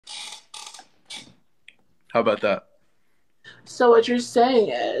How about that? So what you're saying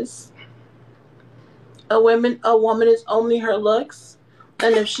is a woman is only her looks,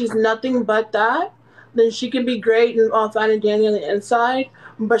 and if she's nothing but that, then she can be great and all fine and dandy on the inside,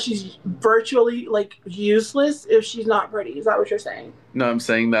 but she's virtually like useless if she's not pretty. Is that what you're saying? No, I'm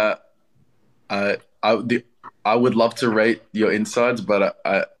saying that I I would love to rate your insides, but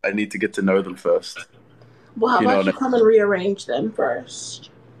I need to get to know them first. Well, how If you know about what you I come and rearrange them first?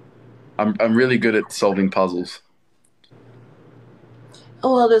 I'm really good at solving puzzles.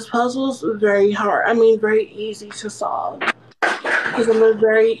 Oh, well, this puzzle's very hard. I mean, very easy to solve because I'm a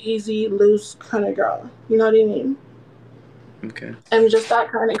very easy, loose kind of girl. You know what I mean? Okay. I'm just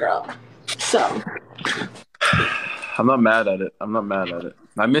that kind of girl. So, I'm not mad at it. I'm not mad at it.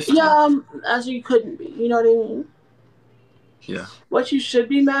 I missed yeah, you. as you couldn't be. You know what I mean? Yeah. What you should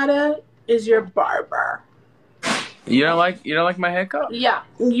be mad at is your barber. You don't like my haircut? Yeah,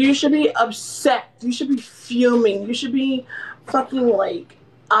 you should be upset. You should be fuming. You should be fucking like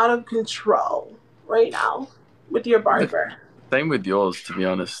out of control right now with your barber. Same with yours, to be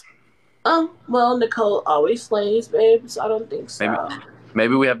honest. Oh, well, Nicole always slays, babe, so I don't think Maybe so.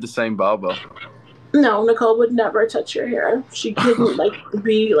 maybe we have the same barber. No, Nicole would never touch your hair. She couldn't like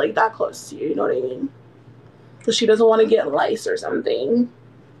be like that close to you. You know what I mean? Because she doesn't want to get lice or something.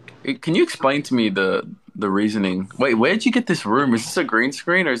 Can you explain to me the reasoning? Wait, where'd you get this room? Is this a green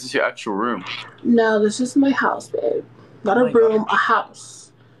screen or is this your actual room? No, this is my house, babe. Not Oh a my God, room, a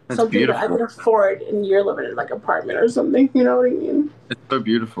house. that's Something that I beautiful. can afford, and you're living in like an apartment or something. You know what I mean? It's so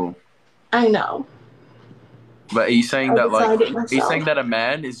beautiful. I know. But are you saying I that designed it are you saying myself. that a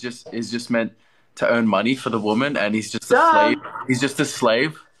man is just meant to earn money for the woman and he's just a Duh. slave? He's just a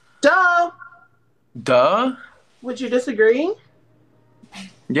slave? Duh. Duh. Would you disagree?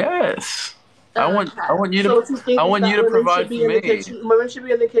 Yes. I want I Okay. want you So to what you I think is want you that to women should provide for be in the me. kitchen? Women should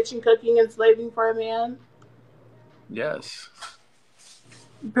be in the kitchen cooking and slaving for a man. Yes.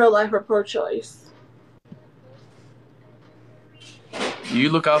 Pro life or pro choice. You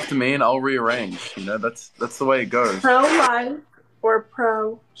look after me and I'll rearrange. That's the way it goes. Pro life or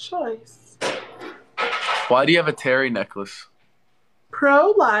pro choice. Why do you have a Terry necklace?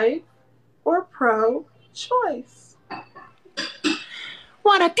 Pro life or pro choice.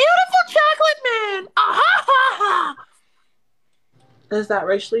 What a beautiful chocolate man! Ah ha ha ha! Is that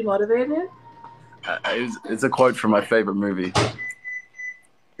racially motivated? It's a quote from my favorite movie.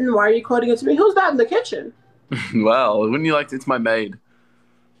 And why are you quoting it to me? Who's that in the kitchen? Well, wouldn't you like to? It's my maid.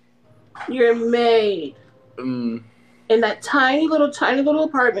 You're a maid. Mm, In that tiny little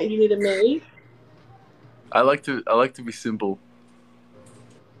apartment, you need a maid. I like to be simple.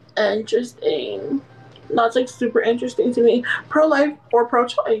 Interesting. That's like super interesting to me. Pro life or pro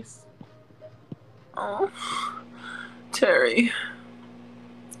choice? Oh, Terry.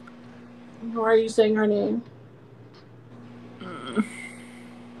 Why are you saying her name? Mm.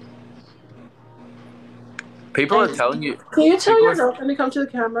 People are And telling you. can you tell People your are girlfriend to come to the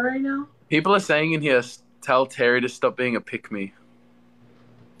camera right now? people are saying in here. Tell Terry to stop being a pick me.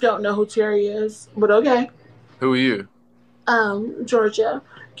 Don't know who Terry is, but okay. Who are you? Jeorgia,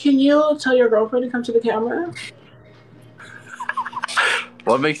 can you tell your girlfriend to come to the camera?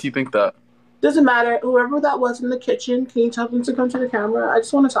 What makes you think that? Doesn't matter. Whoever that was in the kitchen, can you tell them to come to the camera? I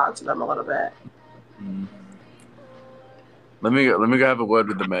just want to talk to them a little bit. Mm. Let me go have a word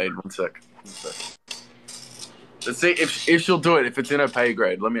with the maid. One sec. One sec. Let's see if she'll do it. If it's in her pay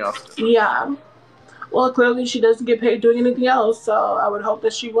grade, let me ask her. Yeah. Well, clearly she doesn't get paid doing anything else, so I would hope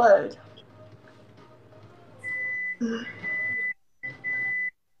that she would.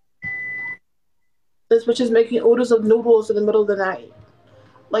 This bitch is making oodles of noodles in the middle of the night.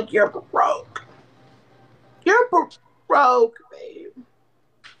 Like you're broke. You're broke, babe.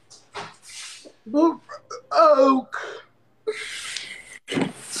 Broke.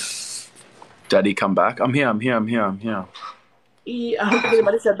 Daddy, come back. I'm here. I'm here. I'm here. I'm here. Yeah, I don't think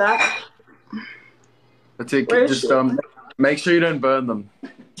anybody said that. That's it. Where is Just she? make sure you don't burn them.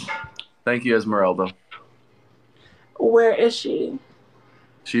 Thank you, Esmeralda. Where is she?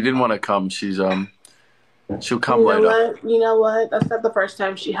 She didn't want to come. She'll come You know later. what? You know what? That's not the first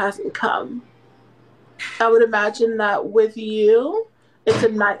time she hasn't come. I would imagine that with you, it's a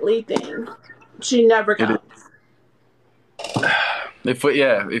nightly thing. She never It is. comes.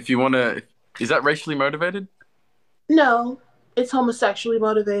 If you want to, is that racially motivated? No, it's homosexually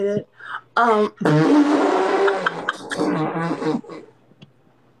motivated.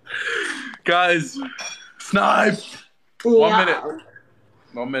 Guys, snipe. 1 minute. Yeah,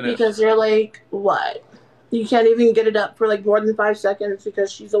 1 minute. because you're like, what? You can't even get it up for like more than 5 seconds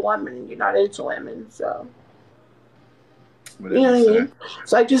because she's a woman and you're not into women. So What You did know he what I say? mean?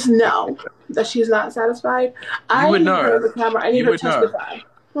 So I just know that she's not satisfied. You I would need her know. on the camera. I need You her to would know. testify.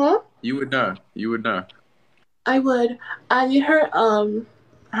 Huh? You would know. You would know. I would. I need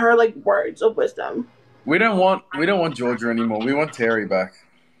her like words of wisdom. We don't want Georgia anymore. We want Terry back.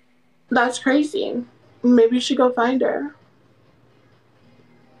 That's crazy. Maybe you should go find her.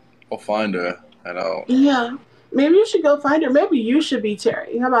 I'll find her and I'll. Yeah. Maybe you should go find her. Maybe you should be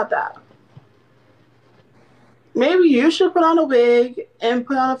Terry. How about that? Maybe you should put on a wig and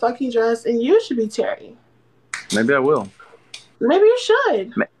put on a fucking dress and you should be Terry. Maybe I will. Maybe you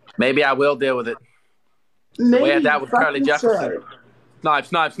should. Maybe I will deal with it. We Maybe had you that with Curly fucking Jefferson. should. Snipe,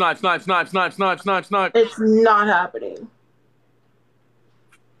 snipe, snipe, snipe, snipe, snipe, snipe, snipe, snipe. It's not happening.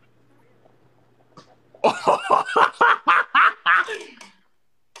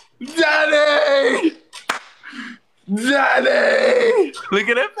 Daddy! Daddy! Look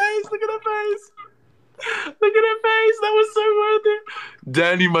at her face. Look at her face. Look at her face. That was so worth it.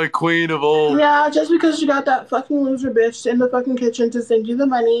 Danny, my queen of all. Yeah, just because you got that fucking loser bitch in the fucking kitchen to send you the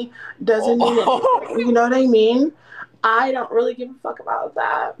money doesn't mean anything. You know what I mean? I don't really give a fuck about that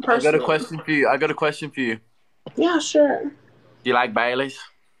I got a personally. question for you. I got a question for you. Yeah, sure. Do you like Baileys?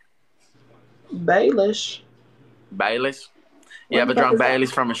 Baelish. Baileys? You What the ever fuck drunk is that?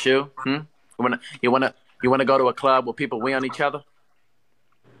 Baileys from a shoe? You wanna go to a club where people wee on each other?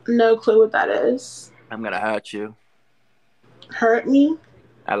 No clue what that is. I'm gonna hurt you. Hurt me?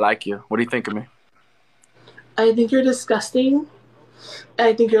 I like you. What do you think of me? I think you're disgusting.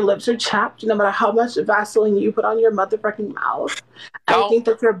 I think your lips are chapped no matter how much Vaseline you put on your motherfucking mouth. I Don't think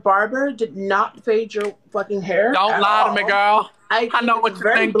that your barber did not fade your fucking hair. don't At lie to all. me, girl. I I think know it's a what you're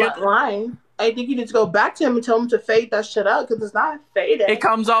very thinking. blunt line. I think you need to go back to him and tell him to fade that shit up because it's not faded. Here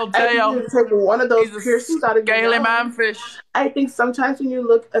comes old I think you Teo. need to take one of those He's a piercings out of your scaly nose. manfish. I think sometimes when you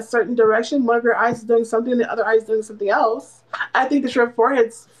look a certain direction, one of your eyes is doing something and the other eye is doing something else. I think that your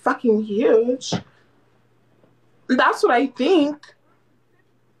forehead's fucking huge. That's what I think.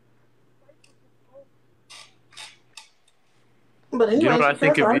 But Do you know anyways, what I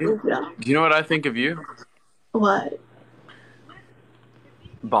think that's of what I you? think, yeah. Do you know what I think of you? What?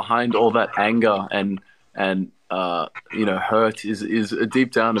 Behind all that anger and hurt is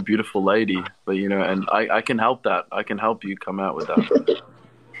deep down a beautiful lady. But and I can help that. I can help you come out with that.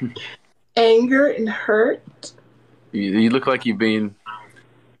 Anger and hurt? You look like you've been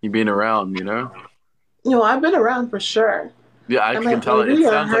around. I've been around for sure. Yeah, I Am I can tell it. It angry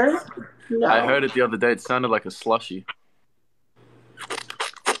or sounds like hurt? No. I heard it the other day. It sounded like a slushy.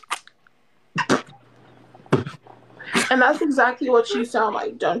 And that's exactly what you sound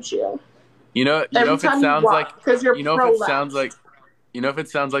like, don't you? You know Every if it time you sounds like walk, because you're you know if it prolapsed. sounds like if it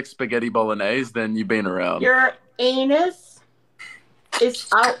sounds like spaghetti bolognese, then you've been around. Your anus is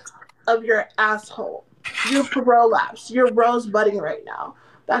out of your asshole. You're prolapsed. You're rosebudding right now.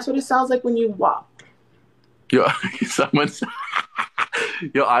 That's what it sounds like when you walk. Your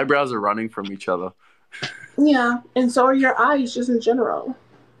your eyebrows are running from each other. Yeah, and so are your eyes, just in general.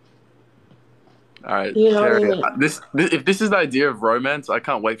 All right, You know what I Terry. mean? If this is the idea of romance, I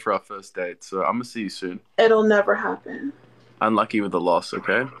can't wait for our first date. So I'm gonna see you soon. It'll never happen. Unlucky with the loss,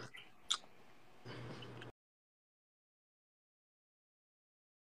 okay?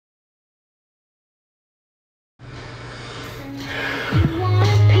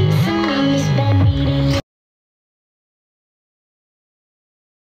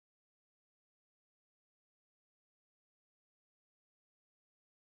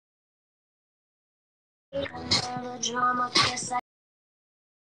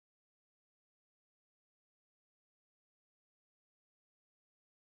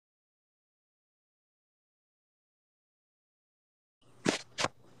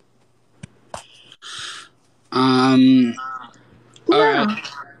 Yeah. All right.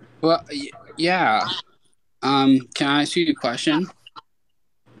 Well, yeah. Can I ask you a question?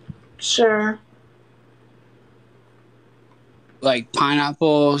 Sure. Like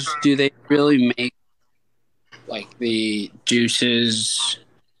pineapples, do they really make like the juices?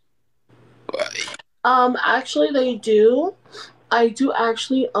 Actually, they do. I do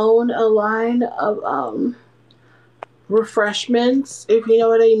actually own a line of refreshments, if you know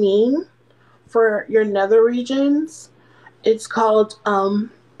what I mean, for your nether regions. It's called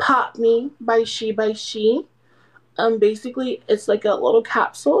Pop Me by She. Basically, it's like a little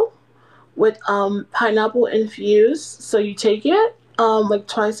capsule with pineapple infused. So you take it like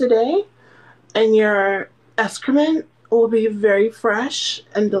twice a day, and your excrement will be very fresh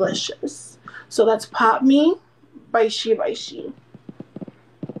and delicious. So that's Pop Me by She.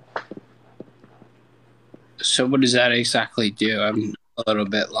 So what does that exactly do? I'm a little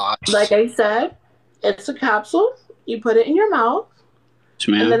bit lost. Like I said, it's a capsule. You put it in your mouth,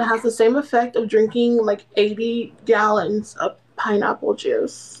 and then it ma'am. has the same effect of drinking like 80 gallons of pineapple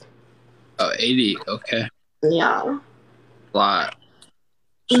juice. Oh, 80. Okay. Yeah. A lot.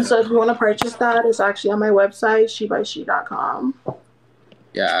 And So, so if you want to purchase that, it's actually on my website, shebyshe.com.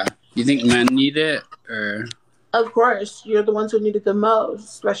 yeah. You think men need it? Or Of course, you're the ones who need it the most,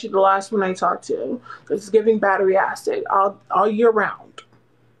 especially the last one I talked to. It's giving battery acid all year round.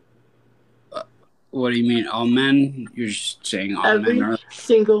 what do you mean? All men? You're just saying all men Every are...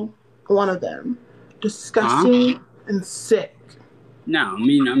 single one of them. Huh? Disgusting and sick. No, I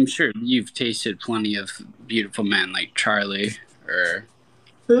mean, I'm sure you've tasted plenty of beautiful men like Charlie or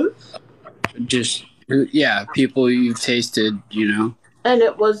Food. just, yeah, people you've tasted, And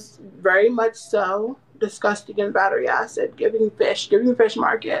it was very much so disgusting and battery acid, giving fish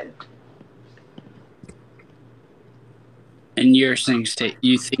market. and your things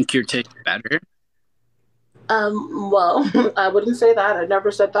you think your taste better? Well, I wouldn't say that. I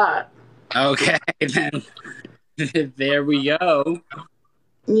never said that. Okay, then there we go.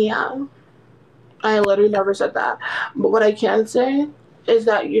 Yeah, I literally never said that. But what I can say is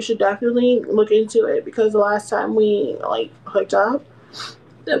that you should definitely look into it because the last time we like hooked up,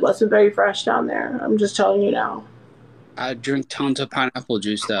 it wasn't very fresh down there. I'm just telling you now. I drink tons of pineapple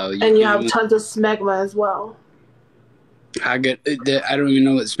juice, though. And you have tons of smegma as well. I don't even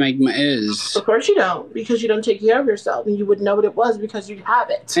know what smegma is. Of course you don't, because you don't take care of yourself, and you would know what it was because you'd have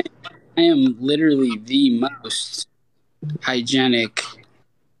it. I am literally the most hygienic.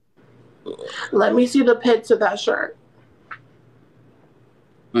 Let me see the pits of that shirt.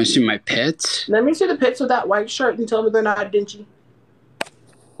 Want to see my pits? Let me see the pits of that white shirt and tell me they're not dingy.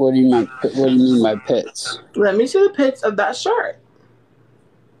 What do you mean by pits? Let me see the pits of that shirt.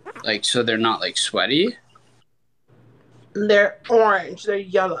 Like, so they're not like sweaty? They're orange. They're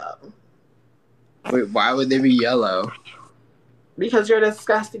yellow. Wait, why would they be yellow? Because you're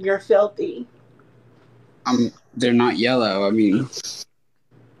disgusting. You're filthy. They're not yellow. I mean,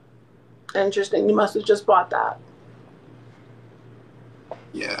 interesting. You must have just bought that.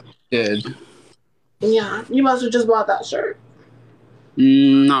 Yeah, did. Yeah, you must have just bought that shirt.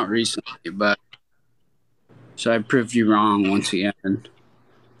 Not recently, but so I proved you wrong once again.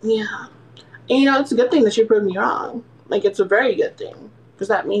 Yeah. And it's a good thing that you proved me wrong. Like, it's a very good thing. Because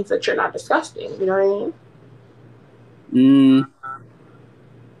that means that you're not disgusting. You know what I mean?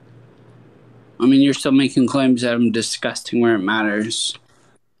 I mean, you're still making claims that I'm disgusting where it matters.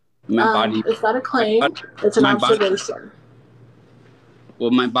 My body. It's not a claim. It's an observation.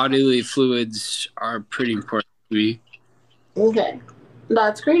 My bodily fluids are pretty important to me. Okay.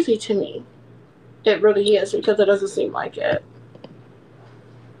 That's crazy to me. It really is, because it doesn't seem like it.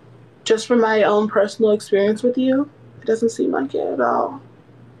 Just from my own personal experience with you, it doesn't seem like it at all.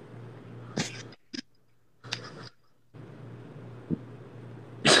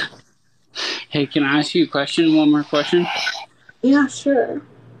 Hey, can I ask you a question? One more question? Yeah, sure. Do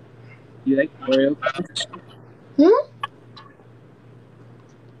you like Oreo Puffs?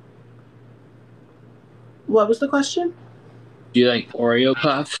 What was the question? Do you like Oreo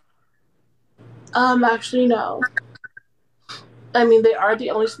Puffs? Actually, no. I mean, they are the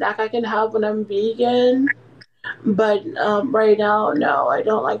only snack I can have when I'm vegan. But right now, no, I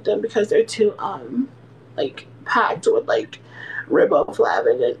don't like them because they're too like packed with like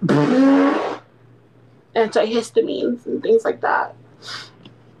riboflavin and antihistamines and things like that.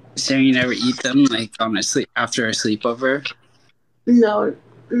 So you never eat them like after a sleepover? No,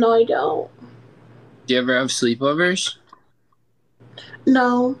 I don't. Do you ever have sleepovers?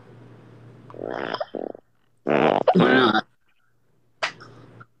 No. Why not?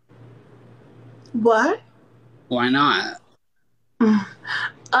 What? Why not?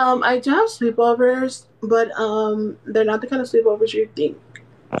 I do have sleepovers, but they're not the kind of sleepovers you think.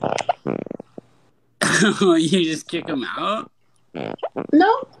 You just kick them out?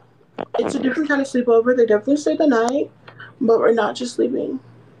 No, it's a different kind of sleepover. They definitely stay the night, but we're not just sleeping.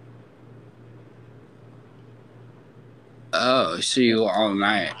 Oh, so you all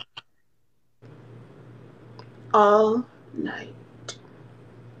night? All night.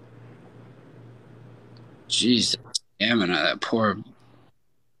 Jeez, stamina, that poor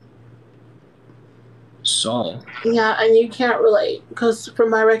soul. Yeah, and you can't relate because from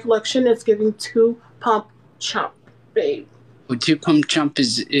my recollection, it's giving 2-pump chump, babe. Well, 2-pump chump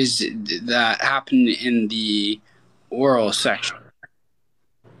is that happened in the oral section,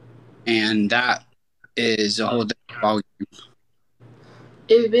 and that is a whole different ballgame.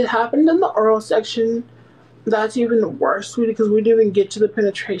 If it happened in the oral section, that's even worse because we didn't even get to the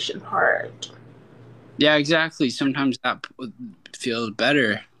penetration part. Yeah, exactly. Sometimes that feels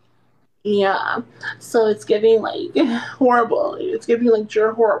better. Yeah. So it's giving like horrible. It's giving like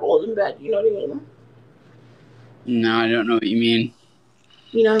you're horrible in bed. You know what I mean? No, I don't know what you mean.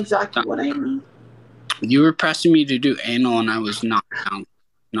 You know exactly what I mean. You were pressing me to do anal, and I was not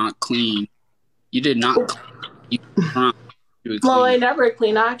clean. You did not clean. You were wrong. You would Well, I clean. never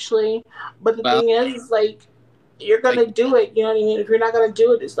clean actually. But the Well, thing is like you're like, gonna do it. You know what I mean? If you're not gonna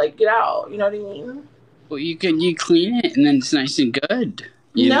do it, it's like get out. You know what I mean? well, you clean it, and then it's nice and good.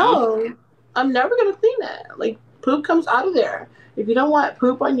 You know. No, I'm never gonna clean it. Like poop comes out of there. If you don't want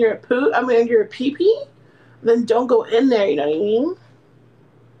poop on your poop, I mean on your pee pee, then don't go in there. You know what I mean?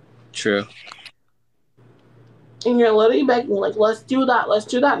 True. And you're literally begging, like, let's do that, let's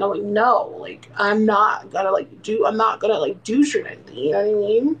do that. And I'm like, no, like, I'm not gonna like douche or anything. You know what I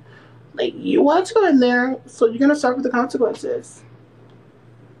mean? Like, you want to go in there, so you're gonna suffer the consequences.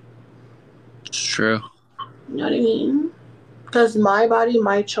 It's true. You know what I mean? Because my body,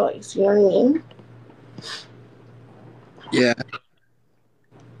 my choice. You know what I mean? Yeah.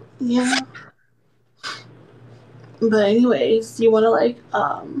 Yeah. But anyways, you want to like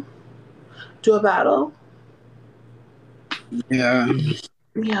do a battle? Yeah.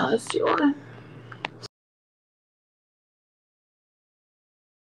 Yeah, let's do one.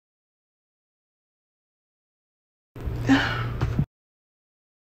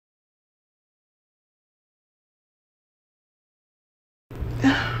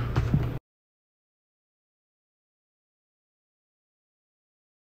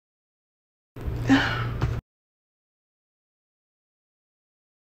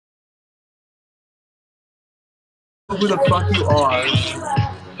 Who the fuck you are?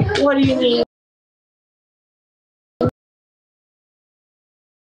 What do you mean?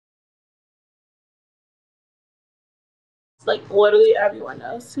 Like literally everyone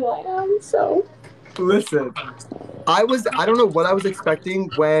knows who I am. So Listen, I don't know what I was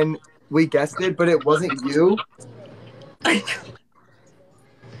expecting when we guessed it, but it wasn't you.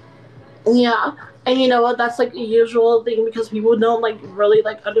 yeah, and you know what? That's like a usual thing because people don't like really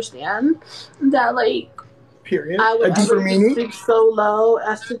like understand that like Period. I would A deeper ever just meaning. speak so low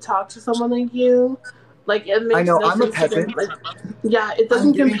as to talk to someone like you. Like it I makes know no I'm a sense to them. peasant. Like, yeah, it I'm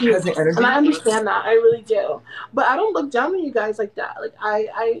doesn't giving compute, peasant and I energy. understand that. I really do. But I don't look down on you guys like that. Like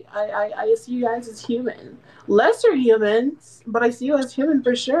I see you guys as human, lesser humans, but I see you as human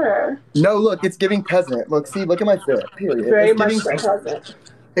for sure. No, look, it's giving peasant. Look, see, look at my fit. Period. Very It's much giving. so present.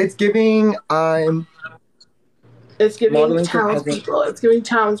 It's giving. I'm It's giving modeling for peasant. townspeople. It's giving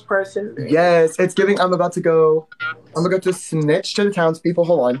townsperson. Yes, it's giving. I'm about to go. I'm about to snitch to the townspeople.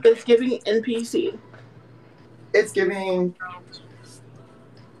 Hold on. It's giving NPC. It's giving.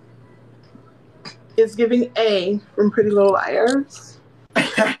 It's giving A from Pretty Little Liars.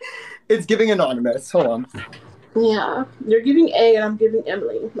 It's giving anonymous. Hold on. Yeah, you're giving A, and I'm giving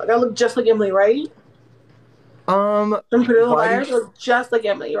Emily. Like I look just like Emily, right? From Pretty Little Why Liars, I look just like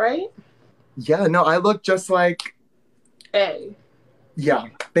Emily, right? Yeah, no, I look just like. A. Yeah,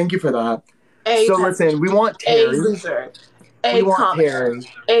 thank you for that. A. So listen, we want A Terry. loser. A We want commoner. Terry.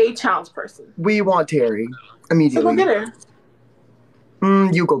 A townsperson. We want Terry So go immediately. get her.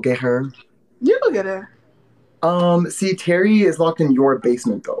 You go get her. You go get her. See, Terry is locked in your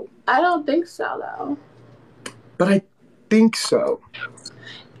basement though. I don't think so, though. But I think so.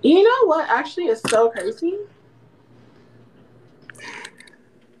 You know what actually is so crazy?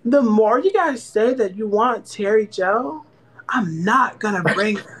 The more you guys say that you want Terry Joe, I'm not gonna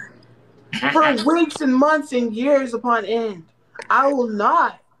bring her. For weeks and months and years upon end. I will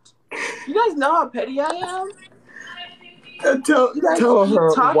not. You guys know how petty I am? Tell You guys her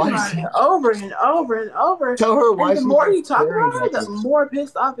keep talking why. about it over and over and over. Tell her why. And the she more wants you talk Terry about her, the next. more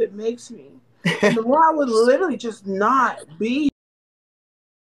pissed off it makes me. And the more I would literally just not be.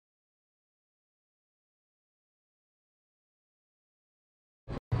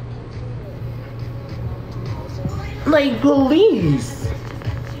 Like, please.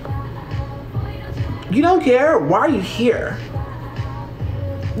 You don't care? Why are you here?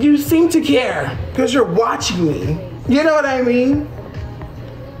 You seem to care because you're watching me. You know what I mean?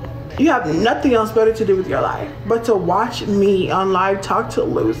 You have nothing else better to do with your life but to watch me on live talk to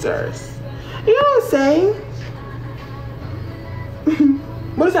losers. You know what I'm saying?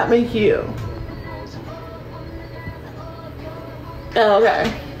 What does that make you? Oh,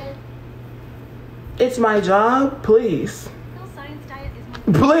 okay. It's my job, please.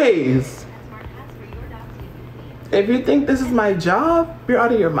 Please. If you think this is my job, you're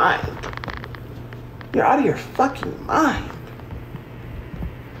out of your mind. You're out of your fucking mind.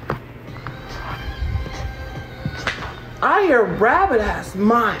 Out of your rabbit ass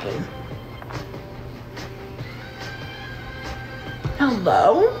mind.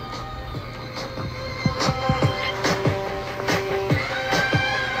 Hello?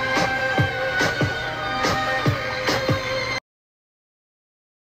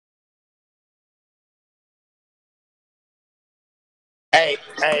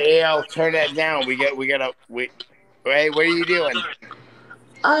 Hey, yo, turn that down. Hey, what are you doing?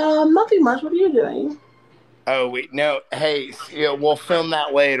 Nothing much. What are you doing? Oh, wait, no. Hey, yeah, we'll film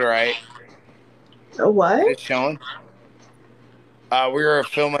that later, right? A what? Just chilling. We were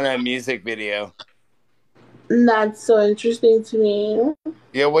filming a music video. That's so interesting to me.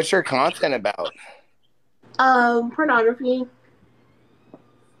 Yeah, what's your content about? Pornography.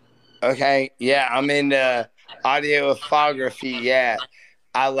 Okay, yeah, I'm into audiophotography. Yeah,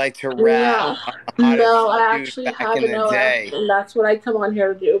 I like to rap. Yeah. I'm the hottest No, I dude actually back have in an the OF, day, and that's what I come on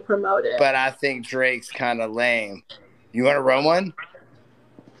here to do, promote it. but I think Drake's kind of lame. You want to run one?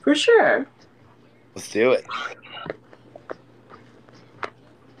 For sure. Let's do it.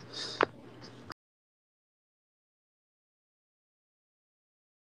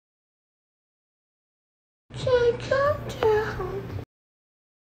 Can't come down.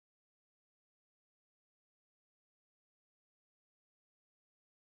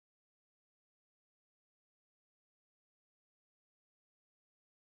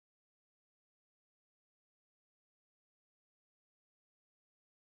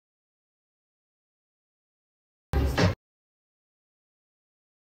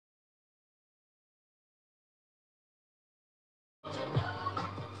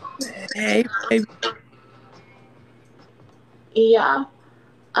 Hey, baby. Yeah.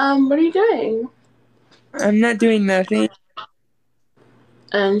 What are you doing? I'm not doing nothing.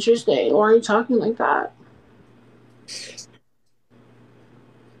 Interesting. Why are you talking like that?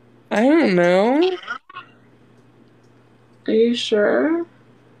 I don't know. Are you sure?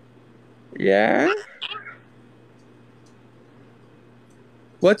 Yeah?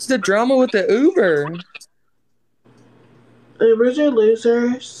 What's the drama with the Uber? Ubers are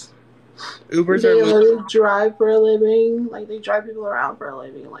losers. Ubers are They literally drive for a living. Like, they drive people around for a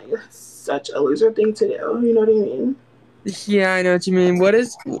living. Like, it's such a loser thing to do. You know what I mean? Yeah, I know what you mean.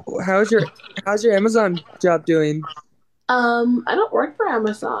 How's your Amazon job doing? I don't work for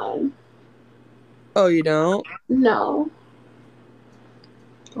Amazon. Oh, you don't? No.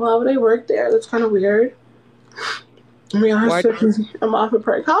 Why would I work there? That's kind of weird. I mean, Why I'm off a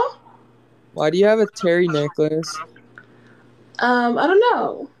break, huh? why do you have a Terry necklace? I don't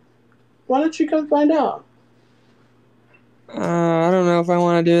know. Why don't you come find out? I don't know if I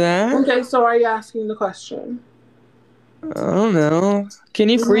want to do that. Okay, so are you asking the question? I don't know.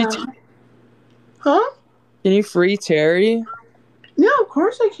 Yeah. Huh? Can you free Terry? Yeah, of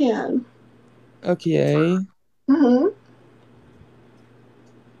course I can. Okay. Mm-hmm.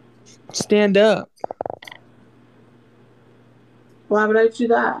 Stand up. Why would I do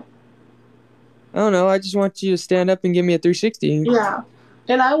that? I don't know. I just want you to stand up and give me a 360. Yeah.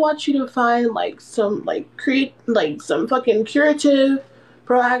 And I want you to find like some some fucking curative,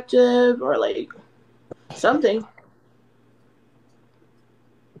 proactive, or like something.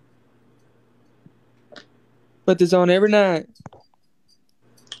 Put this on every night.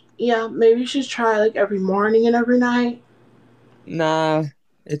 Yeah, maybe you should try like every morning and every night. Nah,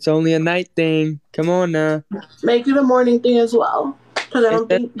 it's only a night thing. Come on now. Make it a morning thing as well. Because I Is don't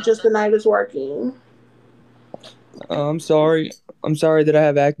that, think just the night is working. oh, I'm sorry. I'm sorry that I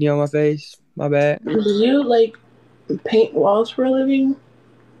have acne on my face. My bad. Do you like paint walls for a living?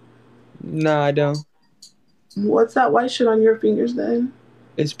 Nah, I don't. What's that white shit on your fingers then?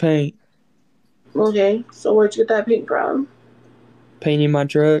 It's paint. Okay, so where'd you get that paint from? Painting my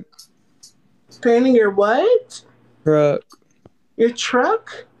truck. Painting your what? Truck. Your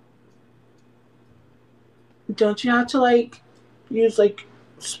truck? Don't you have to like use like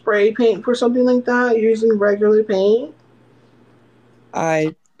spray paint for something like that? You're using regular paint?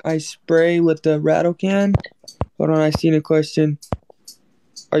 I I spray with the rattle can. Hold on, I seen a question.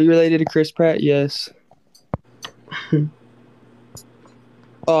 Are you related to Chris Pratt? Yes.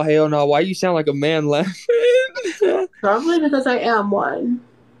 Oh hell no! Why you sound like a man laughing? Probably because I am one.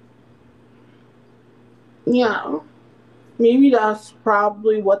 Yeah. Maybe that's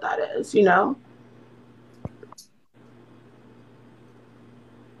probably what that is, you know?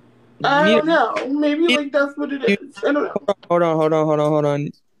 You I need don't know. Maybe to like that's what it is. I don't know. hold on.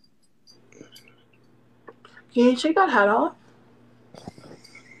 Can you take that hat off?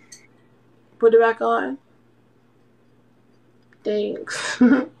 Put it back on. Thanks.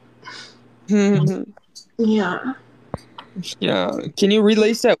 Yeah. Yeah. Can you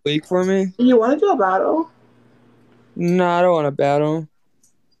release that wig for me? You want to do a battle? No, I don't want to battle.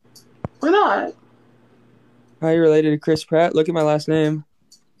 Why not? How you related to Chris Pratt? Look at my last name.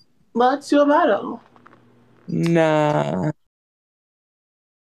 Let's do a battle. Nah.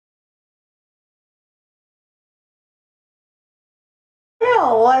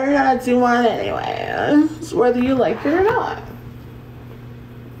 Yeah, we're gonna do one anyway. Whether you like it or not.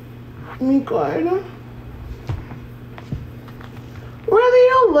 Good. Whether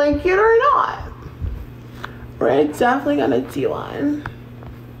you like it or not. We're definitely gonna do one.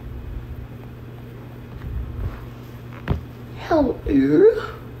 Hello.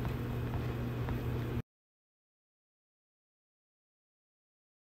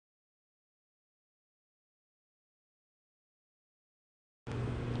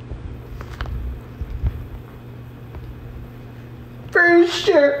 For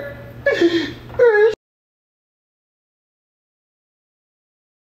sure. For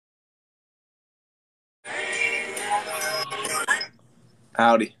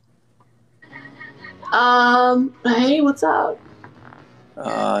Howdy. Hey, what's up?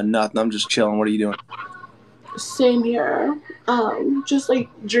 Nothing. I'm just chilling. What are you doing? Same here. Just like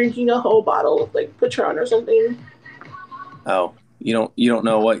drinking a whole bottle of like Patron or something. Oh, you don't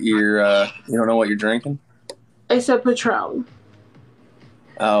know what you're drinking? I said Patron.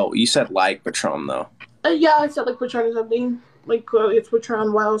 Oh, you said like Patron though. Yeah, I said like Patron or something. Like it's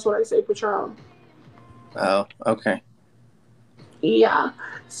Patron. Why else would I say Patron? Oh, okay. Yeah.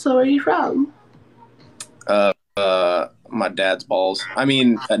 So where are you from? My dad's balls. I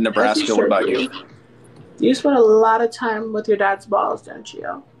mean, at As you Nebraska. What should about be. you? You spent a lot of time with your dad's balls, don't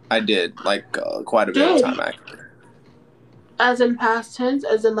you? I did quite a bit of Did. time actually. As in past tense,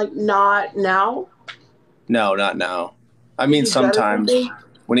 as in like not now. No, not now. I mean, Is he dead or sometimes something?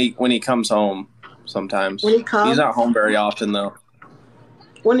 when he comes home. Sometimes When he he's comes. not home very often though.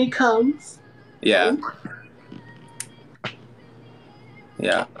 When he comes. Yeah.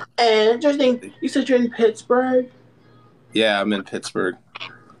 Yeah. And interesting. You said you're in Pittsburgh. Yeah, I'm in Pittsburgh.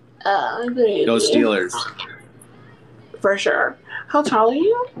 Crazy. Go Steelers. For sure. How tall are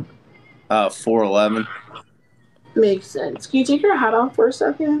you? 4'11". Makes sense. Can you take your hat off for a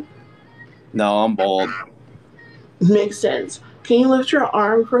second? No, I'm bald. Makes sense. Can you lift your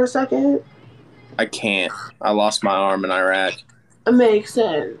arm for a second? I can't. I lost my arm in Iraq. Makes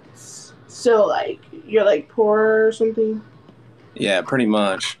sense. So like you're like poor or something? Yeah, pretty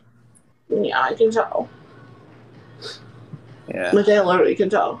much. Yeah, I can tell. Yeah. Like I literally can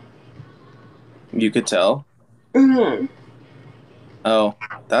tell. You could tell? Mm-hmm. Oh,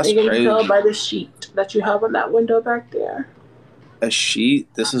 that's You can crazy. tell by the sheet that you have on that window back there. A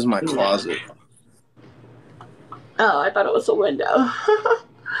sheet? This is my closet. Oh, I thought it was a window.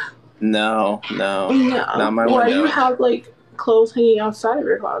 No. No. Not my Why do window. you have like clothes hanging outside of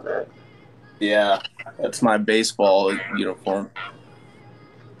your closet? Yeah, that's my baseball uniform.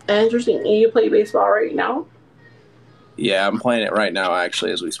 Interesting. And you play baseball right now? Yeah, I'm playing it right now,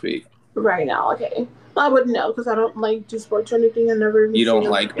 actually, as we speak. Right now, okay. I wouldn't know because I don't like do sports or anything. I never even You don't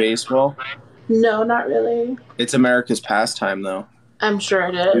seen like baseball? No, not really. It's America's pastime, though. I'm sure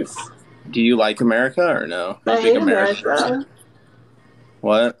it is. Do you like America or no? I Big hate American America. person?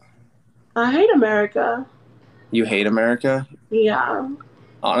 What? I hate America. You hate America? Yeah.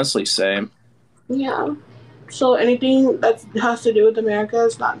 Honestly, same. Yeah. So anything that has to do with America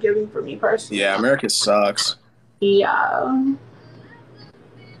is not giving for me personally. Yeah, America sucks. Yeah.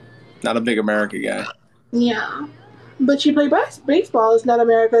 Not a big America guy. Yeah. But you play baseball. Is not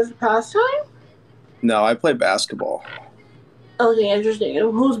America's pastime? No, I play basketball. Okay, interesting.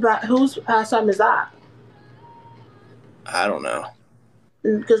 And whose pastime is that? I don't know.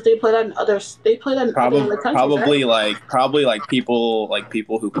 Because they play that in other other countries, Probably right? like people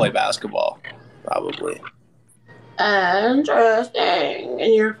who play basketball. Probably. Interesting.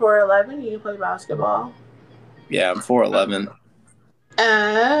 And you're 4'11", and you play basketball. Yeah, I'm 4'11".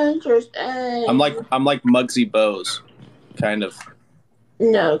 Interesting. I'm like Muggsy Bogues, kind of.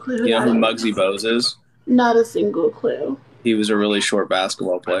 No clue. You know who Muggsy Bogues is? Not a single clue. He was a really short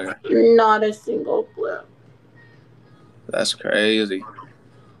basketball player. Not a single clue. That's crazy.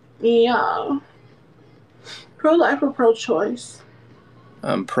 Yeah. Pro-life or pro-choice?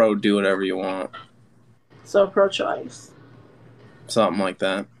 I'm pro do whatever you want. So pro-choice. Something like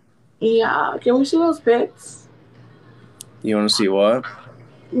that. Yeah. Can we see those pits? You want to see what?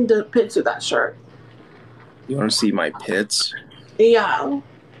 The pits of that shirt. You want to see my pits? Yeah.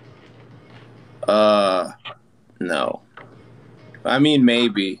 No. I mean,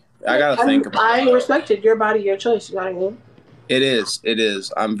 maybe. I gotta think about it. I respected your body, your choice. You know what I mean? It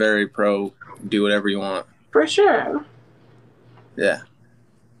is. I'm very pro do whatever you want. For sure. Yeah.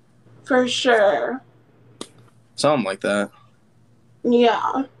 For sure. Something like that.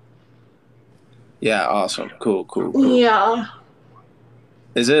 Yeah. Yeah, awesome. Cool. Yeah.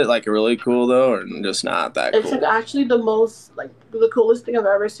 Is it like really cool though, or just not that cool? It's like actually the most like the coolest thing I've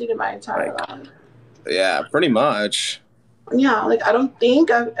ever seen in my entire life. Yeah, pretty much. Yeah, like I don't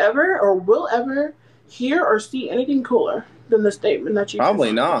think I've ever or will ever hear or see anything cooler than the statement that you Probably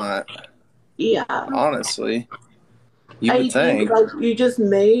just not. Yeah. Honestly, you I would think think. like you just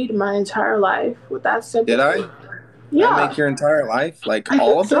made my entire life with that simple Did I? thing. Did I Yeah, make your entire life? Like I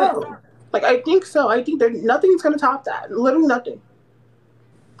all think of it? so. Like I think so. I think there nothing's gonna top that. Literally nothing.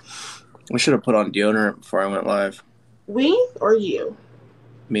 We should have put on deodorant before I went live. We or you?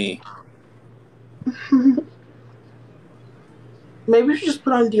 Me. Maybe we should just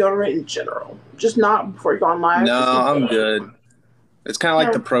put on deodorant in general. Just not before you go on live. No, Just in I'm general. good. It's kind of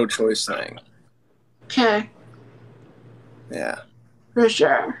like the pro-choice thing. Okay, Yeah. for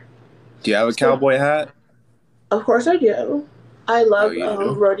sure. Do you have a So, cowboy hat? of course I do. I Oh, love you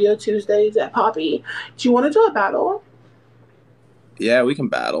do? Rodeo Tuesdays at Poppy. Do you want to do a battle? Yeah, we can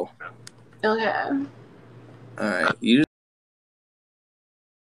battle. Okay. All right. You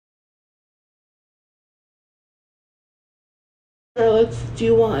Sure, let's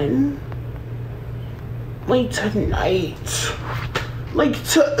do one. Like tonight. Like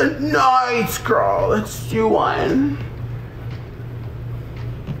tonight, girl. Let's do one.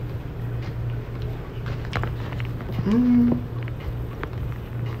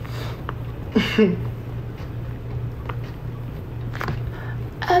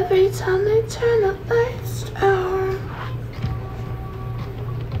 Every time they turn the lights down.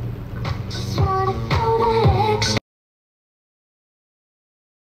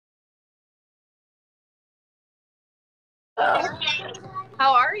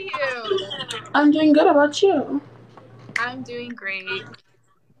 How are you? I'm doing good. How about you? I'm doing great.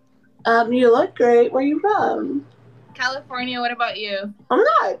 You look great. Where you from? California, what about you? I'm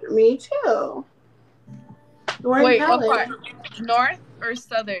not. Me too. We're in Wait, what Cali. part? North or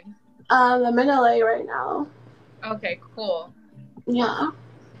southern? I'm in LA right now. Okay, cool. Yeah.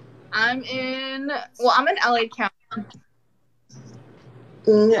 I'm in LA County.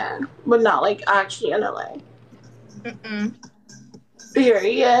 Yeah. But not like actually in LA. Mm-mm.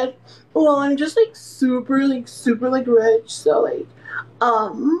 Period. Well, I'm just like super rich. So like,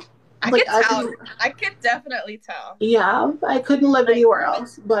 I like could tell. I could definitely tell. Yeah, I couldn't live Like, anywhere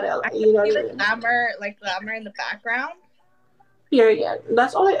else but LA. I could You know see what I the mean? glamour in the background. Period.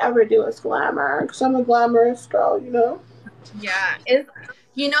 That's all I ever do is glamour, because I'm a glamorous girl, you know? Yeah.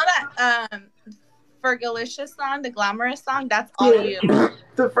 You know that Fergalicious song, the glamorous song? That's all you.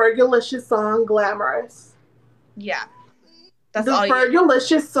 The Fergalicious song, Glamorous. Yeah. That's the all you.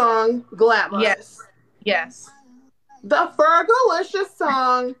 Fergalicious song, Glamorous. Yes. Yes. The Fergalicious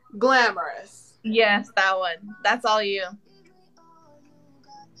song, Glamorous. Yes, that one. That's all you.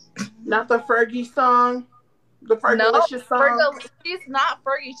 Not the Fergie song. The Fergalicious song. She's not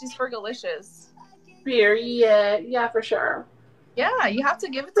Fergie. She's Fergalicious. Period. Yeah, for sure. Yeah, you have to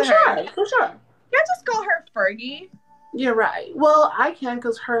give it to her. For sure. You can't just call her Fergie. You're right. Well, I can,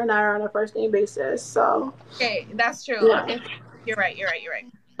 because her and I are on a first name basis, so. Okay, that's true. Yeah. Okay. You're right.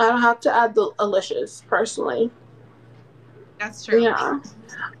 I don't have to add the Alicious, personally. That's true. Yeah.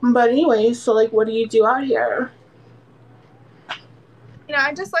 But anyway, so like, what do you do out here? You know,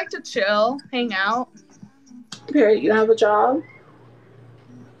 I just like to chill, hang out. Period. You don't have a job?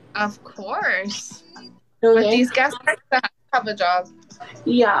 Of course. Okay. But these guys have a job.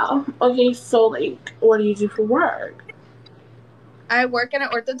 Yeah. Okay, so like, what do you do for work? I work in an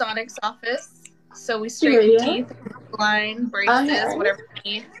orthodontics office. So we straighten teeth, line, braces, whatever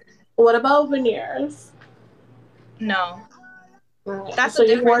you need. What about veneers? No. That's so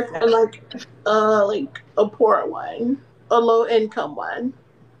you work in like a poor one, a low income one.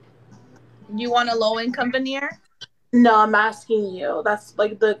 You want a low income veneer? No, I'm asking you. That's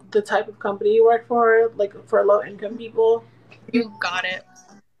like the type of company you work for, like for low income people. You got it.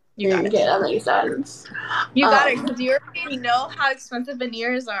 You got it. Yeah, that makes sense. You got it, because you already know how expensive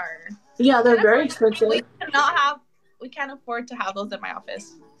veneers are. Yeah, they're very expensive. We can't afford to have those in my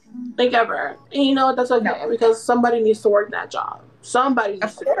office. Like ever. And you know what? That's okay, because somebody needs to work that job. Somebody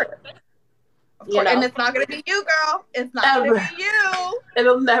needs to do it. Of course. And it's not going to be you, girl. It's not going to be you.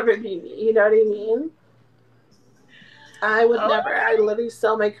 It'll never be me. You know what I mean? I would never. I literally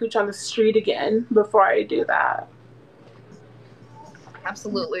sell my cooch on the street again before I do that.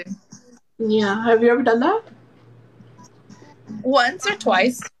 Absolutely. Yeah. Have you ever done that? Once or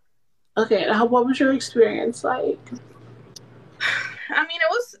twice. Okay. What was your experience like? I mean, it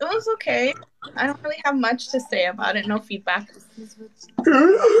was okay. I don't really have much to say about it. No feedback.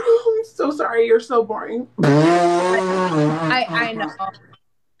 I'm so sorry. You're so boring. I know.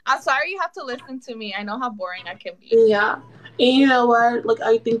 I'm sorry you have to listen to me. I know how boring I can be. Yeah. And you know what? Like,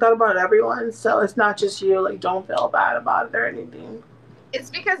 I think that about everyone. So it's not just you. Like, don't feel bad about it or anything. It's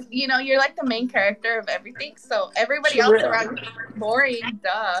because, you know, you're like the main character of everything. So everybody else around you is boring.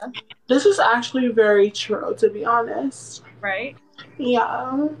 Duh. This is actually very true, to be honest. Right?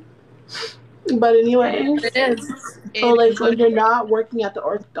 Yeah. But But anyways, it is. so It like when includes. you're not working at the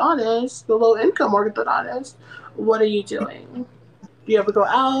orthodontist, the low income orthodontist, what are you doing? Do you ever go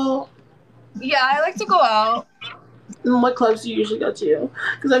out? Yeah, I like to go out. And what clubs do you usually go to?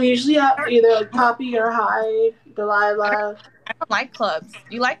 Because I'm usually at either like Poppy or Hyde, I Delilah. don't like clubs.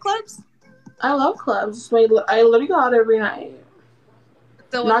 You like clubs? I love clubs. I literally go out every night.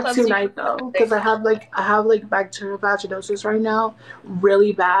 So what Not clubs do you tonight though, like? because I have bacterial vaginosis right now,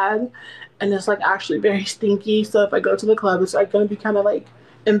 really bad, and it's like actually very stinky. So if I go to the club, it's like gonna be kind of like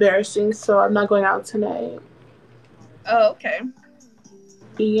embarrassing. So I'm not going out tonight. Oh, okay.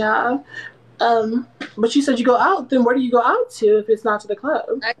 Yeah. But you said you go out. Then where do you go out to if it's not to the club?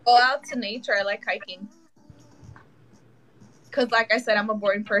 I go out to nature. I like hiking. Because, like I said, I'm a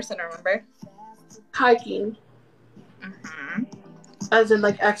boring person, remember? Hiking, Mm-hmm. as in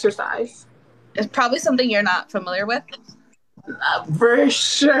like exercise. It's probably something you're not familiar with. For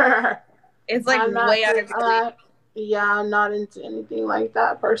sure. It's like I'm not. way out of your league. Yeah, I'm not into anything like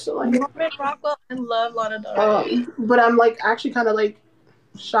that personally. Norman Rockwell, I love Lana Del Rey. But I'm like actually kind of like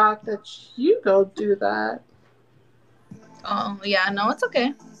shocked that you go do that. Oh, yeah, no, it's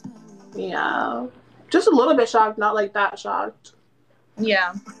okay. Yeah, just a little bit shocked, not like that shocked.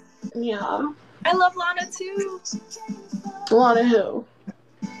 Yeah. Yeah. I love Lana too. Lana who?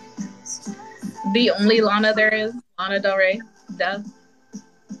 The only Lana there is, Lana Del Rey. Duh.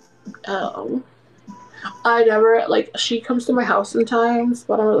 Oh. I never, like, she comes to my house sometimes,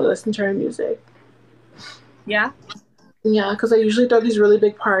 but I don't really listen to her music. Yeah? Yeah, because I usually throw these really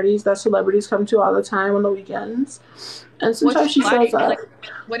big parties that celebrities come to all the time on the weekends. And sometimes she shows up.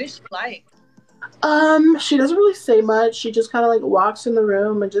 What is she like? She doesn't really say much. She just kind of like walks in the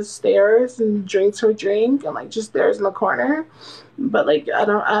room and just stares and drinks her drink and like just stares in the corner. But like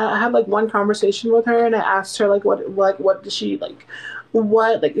I had like one conversation with her and I asked her like what does she like,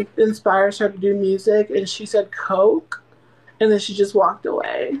 what like inspires her to do music, and she said Coke, and then she just walked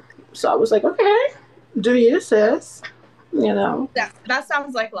away. So I was like, okay, do you, sis? You know. That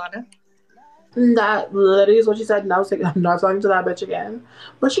sounds like Lana. That literally is what she said, and I was like, I'm not talking to that bitch again.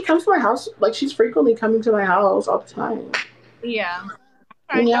 But she comes to my house, like she's frequently coming to my house all the time. Yeah.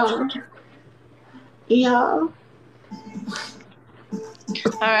 Right, yeah. Yeah. All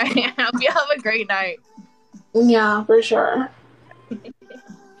right. I hope you have a great night. Yeah, for sure.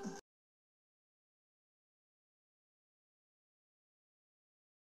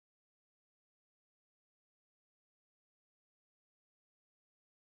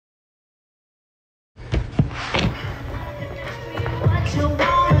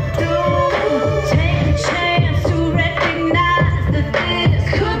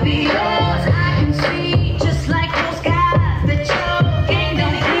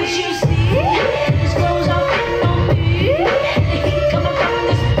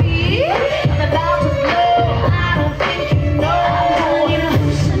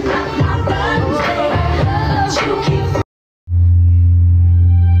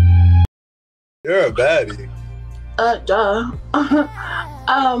 You're a baddie. Duh.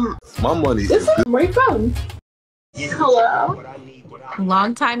 My money this is where you from? Hello.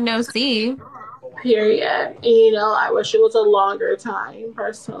 Long time no see. Period. And, you know, I wish it was a longer time,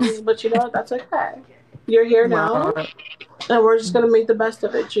 personally, but you know what? That's okay. You're here now, and we're just gonna make the best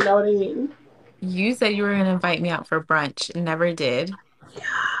of it. You know what I mean? You said you were gonna invite me out for brunch, and never did. Yeah.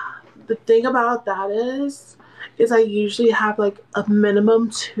 The thing about that is I usually have like a minimum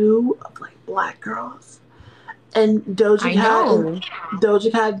 2 of like black girls. And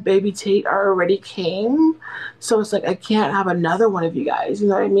Doja Cat, Baby Tate already came. So it's like I can't have another one of you guys. You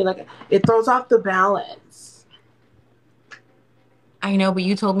know what I mean? Like it throws off the balance. I know, but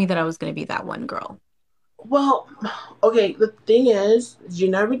you told me that I was gonna be that one girl. Well, okay, the thing is, you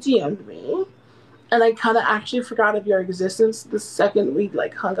never DM'd me. And I kind of actually forgot of your existence the second we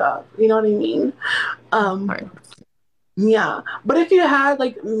like hung up. You know what I mean? Yeah. But if you had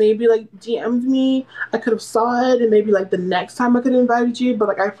like maybe like DM'd me, I could have saw it, and maybe like the next time I could have invited you, but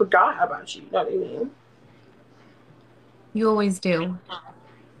like I forgot about you. You know what I mean? You always do.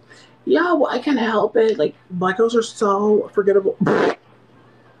 Yeah, well I can't help it. Like black girls are so forgettable.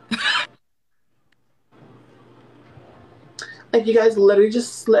 Like you guys literally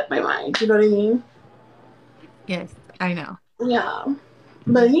just slipped my mind. You know what I mean? Yes, I know. Yeah.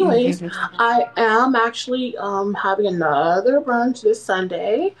 But anyways, I am actually having another brunch this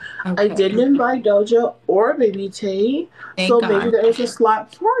Sunday. Okay. I didn't invite Doja or Baby Tate, so God. Maybe there is a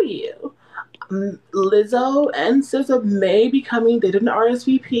slot for you. Lizzo and SZA may be coming. They didn't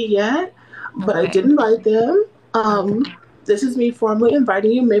RSVP yet, but I did invite them. This is me formally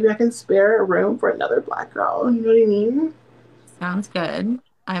inviting you. Maybe I can spare a room for another black girl. You know what I mean? Sounds good.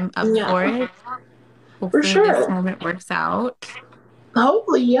 I'm up for Yeah, it. for Hopefully this sure. time it works out.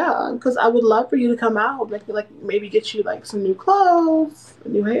 Hopefully, yeah, because I would love for you to come out, like maybe get you like some new clothes,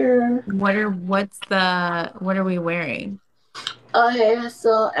 new hair. What are we wearing? Okay,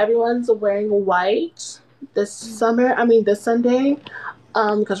 so everyone's wearing white this summer. I mean, this Sunday,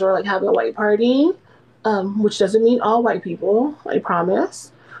 because we're like having a white party, which doesn't mean all white people. I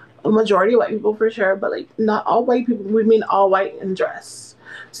promise, a majority of white people for sure, but like not all white people. We mean all white in dress.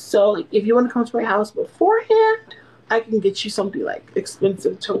 So like, if you want to come to my house beforehand, I can get you something like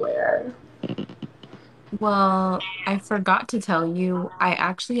expensive to wear. Well, I forgot to tell you, I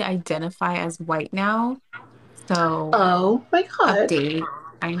actually identify as white now. So Oh my god! update.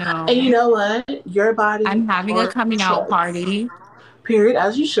 I And you know. know what? Your body, I'm having a your coming out choice. party Period.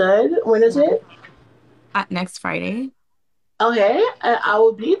 As you should. When is it? at next Friday. Okay, and I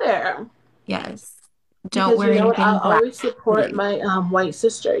will be there Yes. Don't because wear you know what? I anything black, always support please. my white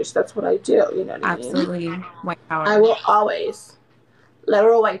sisters. That's what I do. You know what I mean? Absolutely. White I power. will always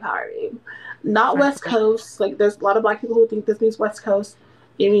literal white power, babe. Not West Perfect. Coast. Like there's a lot of black people who think this means West Coast.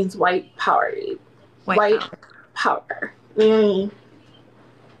 It means white power, babe. White White power. power. Mm.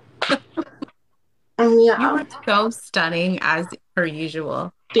 You Yeah. were so stunning as per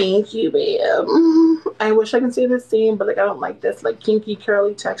usual. Thank you, babe. I wish I could say the same, but like I don't like this like kinky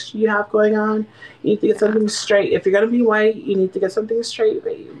curly texture you have going on. You need to get Yeah. something straight. If you're gonna be white, you need to get something straight,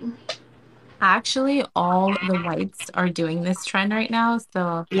 babe. Actually, all the whites are doing this trend right now,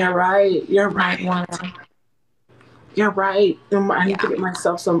 so You're right. You're might right. wanna, You're right. I need to yeah. get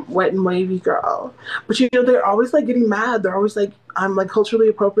myself some wet and wavy, girl. But you know, they're always like getting mad. They're always like, I'm like culturally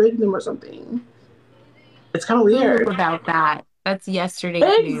appropriating them or something. It's kind of Boo-hoo weird. about that. That's yesterday's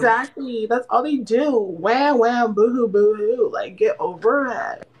news. Exactly. That's all they do. Wham, wham, boo hoo, boo hoo. Like, get over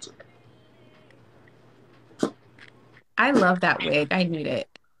it. I love that wig. I need it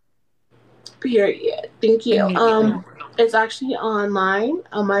Period. Thank you. immediately. It's actually online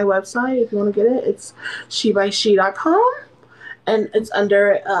on my website. If you want to get it, it's shebyshe.com, and it's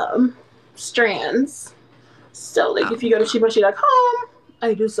under strands. So, like, if Oh, you go to shebyshe.com,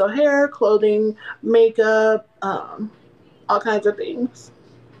 I do sell hair, clothing, makeup, all kinds of things.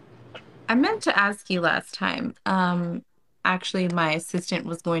 I meant to ask you last time. Actually, my assistant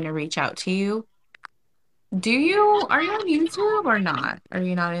was going to reach out to you. Are you on YouTube or not? Are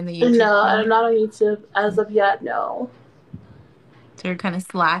you not in the YouTube No, I'm game? not on YouTube as of yet. No. So you're kind of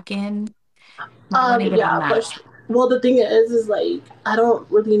slacking. Might want to get on Yeah, that. but well, the thing is like I don't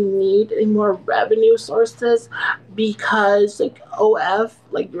really need any more revenue sources because like OF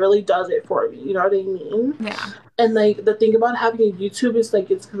like really does it for me. You know what I mean? Yeah, And like the thing about having a YouTube is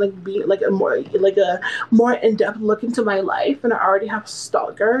like it's like being like a more in depth look into my life, and I already have a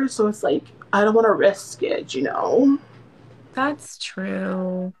stalker, so it's like I don't want to risk it. You know? that's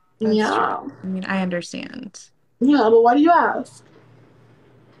true. That's true. Yeah, I mean, I understand. yeah. But why do you ask?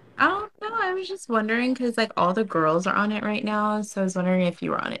 I don't know. I was just wondering because like all the girls are on it right now, so I was wondering if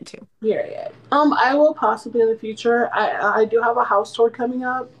you were on it too. Period. I will possibly in the future. I do have a house tour coming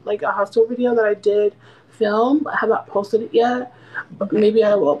up, like a house tour video that I did film. I have not posted it yet, but Okay. maybe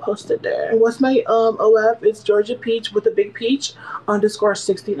I will post it there. What's my OF? It's Georgia Peach with a big peach underscore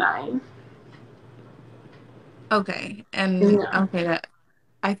 69. Okay. And Yeah, okay, that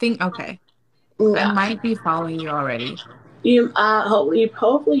I think okay. I yeah. might be following you already. You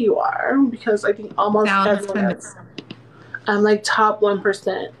hopefully you are because I think almost Sounds everyone familiar. is. I'm like top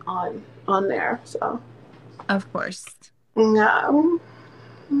 1% on there. So Of course. yeah.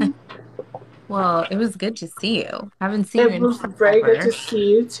 Well, it was good to see you. Haven't seen you It in was very good to forever. see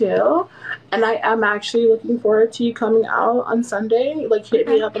you too. And I am actually looking forward to you coming out on Sunday. Like, hit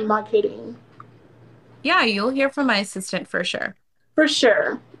me Okay. up. I'm not kidding. Yeah, you'll hear from my assistant for sure. For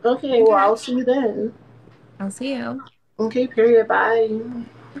sure. Okay, well, Okay. I'll see you then. I'll see you. Okay, period. Bye.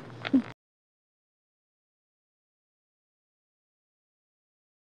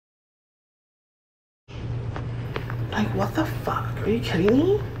 Like, what the fuck? Are you kidding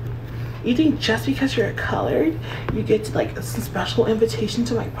me? You think just because you're colored, you get to, like, a special invitation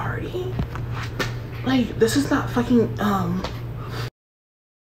to my party? Like, this is not fucking,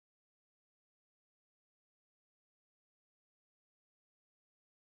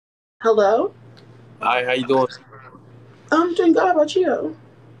 hello? Hi, how you doing? I'm doing good. How about you?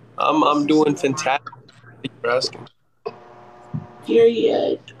 I'm doing fantastic. Thank you for asking.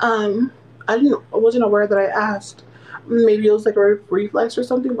 Period. I wasn't aware that I asked. Maybe it was like a reflex or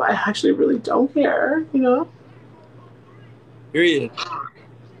something, but I actually really don't care, you know? Period.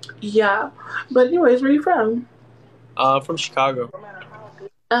 Yeah. But anyways, where are you from? From Chicago.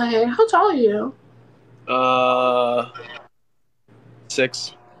 Okay, how tall are you? Uh,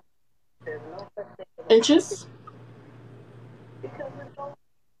 6. Inches?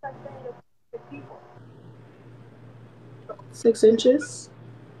 6 inches?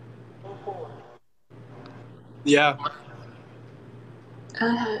 Yeah.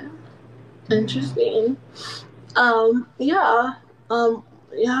 Interesting. Yeah.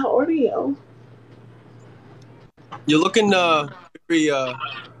 Yeah, how old are you? You're looking very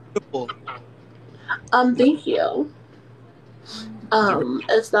beautiful. Thank you.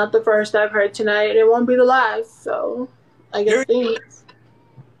 It's not the first I've heard tonight. It won't be the last, so I guess thanks.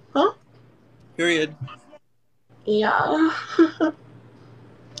 Huh? Period. Yeah.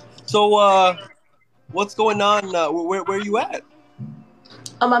 So, what's going on? Where are you at?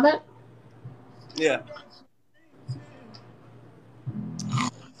 I'm at. Yeah.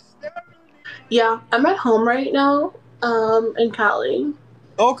 Yeah, I'm at home right now. In Cali.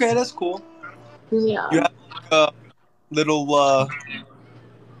 Okay, that's cool. Yeah. You have like a little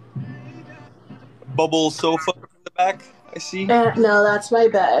bubble sofa in the back. I see. No, that's my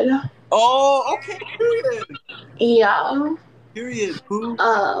bed. Oh, okay. Period. Yeah. Period. Who?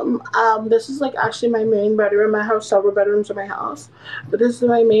 This is like actually my main bedroom. I have several bedrooms in my house, but this is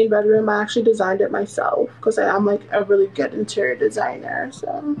my main bedroom. I actually designed it myself because I am like a really good interior designer.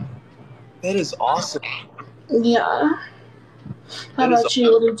 So. That is awesome. Yeah. How about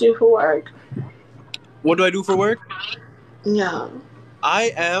you? What do you do for work? What do I do for work? Yeah.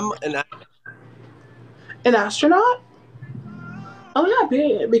 I am an astronaut. Oh yeah,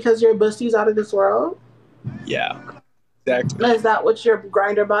 period. Because your busty's out of this world. Yeah. Exactly. Is that what your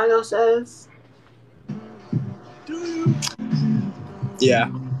grinder bio says?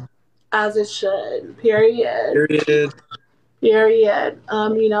 Yeah. As it should. Period. Period. Period.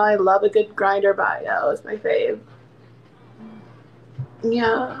 I love a good grinder bio. It's my fave.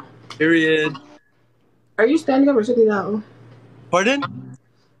 Yeah. Period. Are you standing up or sitting down? Pardon?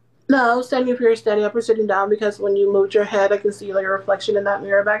 No, standing if you're standing up or sitting down because when you moved your head, I can see like a reflection in that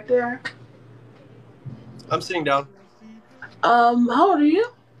mirror back there. I'm sitting down. How old are you?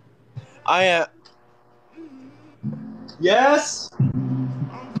 I am. Yes.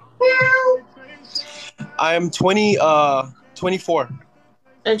 I am 24.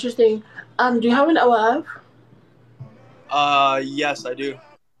 Interesting. Do you have an OF? Yes, I do.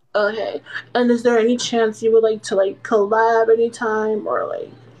 Okay. And is there any chance you would like to like collab anytime or like?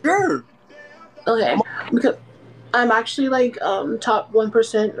 Sure. Okay. Because I'm actually like top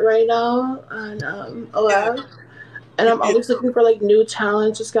 1% right now on OF. And I'm always looking for like new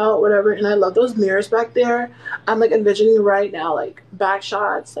talent to scout, whatever. And I love those mirrors back there. I'm like envisioning right now like back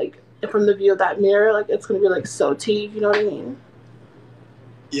shots, like from the view of that mirror, like it's gonna be like so teeth, you know what I mean?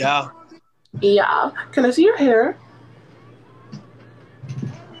 Yeah. Yeah. Can I see your hair?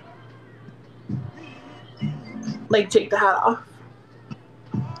 Like take the hat off.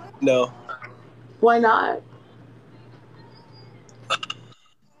 No. Why not?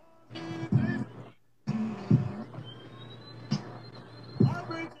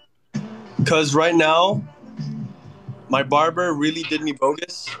 Because right now, my barber really did me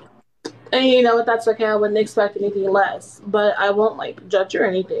bogus. And you know what? That's okay. I wouldn't expect anything less. But I won't like judge or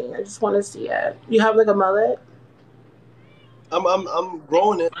anything. I just want to see it. You have like a mullet? I'm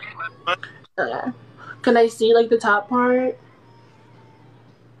growing it. Okay. Can I see like the top part?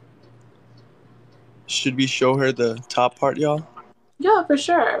 Should we show her the top part, y'all? Yeah, for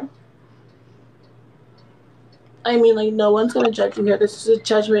sure. I mean, like, no one's gonna judge you here. This is a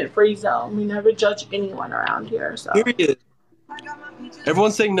judgment-free zone. We never judge anyone around here. So. Period.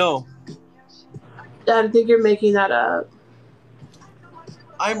 Everyone's saying no. I think you're making that up.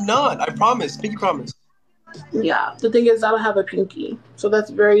 I'm not. I promise. Pinky promise. Yeah. The thing is, I don't have a pinky, so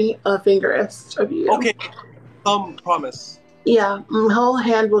that's very fingerist of you. Okay. Promise. Yeah. My whole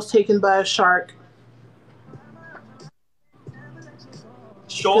hand was taken by a shark.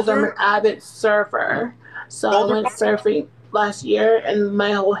 Because I'm an avid surfer. So I went surfing last year, and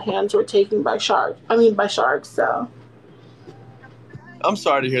my whole hands were taken by sharks. By sharks. So. I'm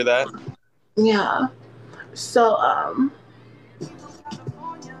sorry to hear that. Yeah. So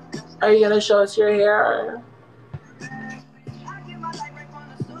are you gonna show us your hair? Or?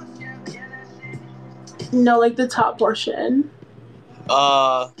 No, like the top portion.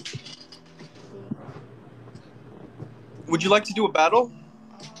 Would you like to do a battle?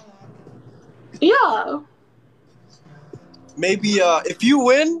 Yeah. Maybe if you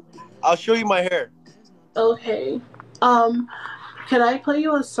win, I'll show you my hair. Okay. Can I play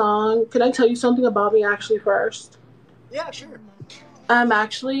you a song? Can I tell you something about me actually first? Yeah, sure. I'm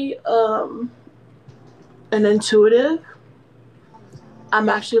actually an intuitive. I'm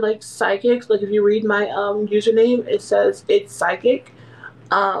actually like psychic. Like if you read my username, it says it's psychic.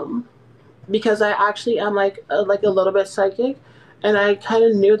 because I actually am like a little bit psychic, and I kind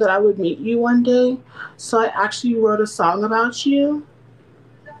of knew that I would meet you one day, so I actually wrote a song about you.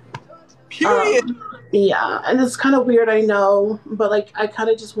 Period. Yeah, and it's kind of weird, I know, but like I kind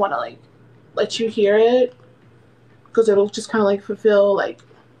of just want to like let you hear it because it'll just kind of like fulfill like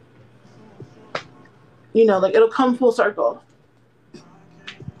like it'll come full circle.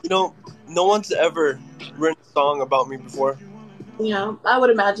 No one's ever written a song about me before. Yeah, I would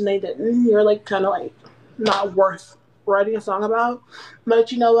imagine they didn't. You're like kind of like not worth writing a song about,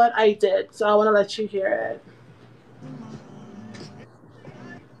 but you know what? I did, so I want to let you hear it.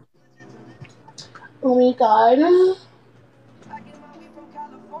 Oh my god.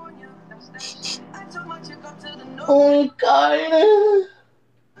 Oh my god.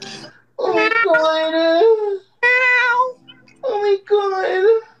 Oh my god. Oh my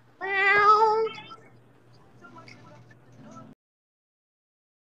god.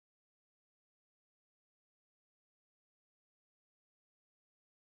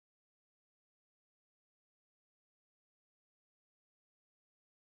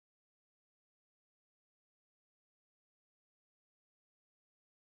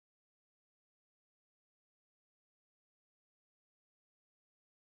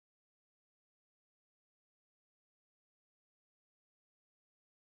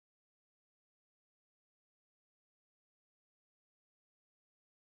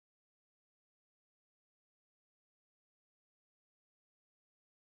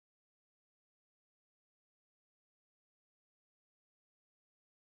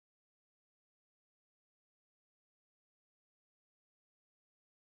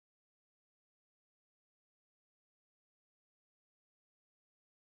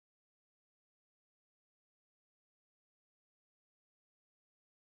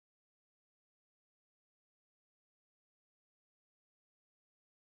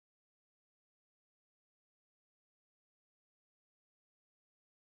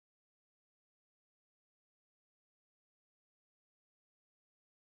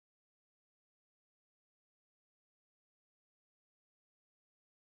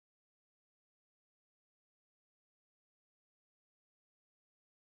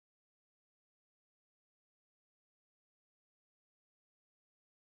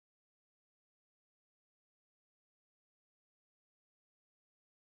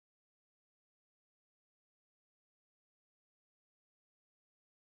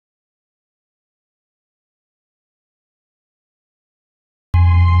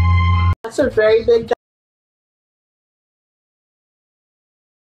 That's a very big job.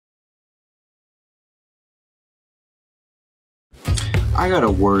 I got a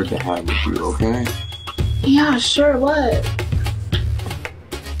word to have with you, okay? Yeah, sure, what?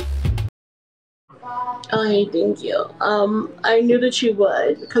 Oh, hey, thank you. I knew that you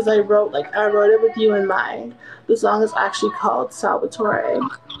would because I wrote it with you in mind. The song is actually called Salvatore.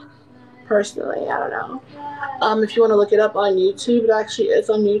 Personally, I don't know. If you want to look it up on YouTube, it actually is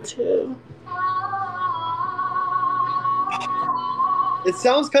on YouTube. It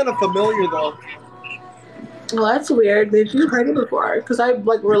sounds kind of familiar though. Well, that's weird. Maybe you heard it before because I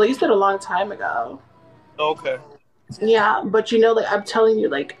released it a long time ago. Okay. Yeah, but I'm telling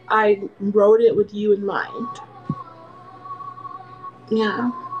you, I wrote it with you in mind.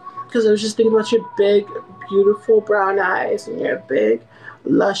 Yeah, because I was just thinking about your big, beautiful brown eyes and your big,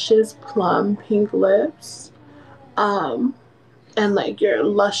 luscious plum pink lips, and your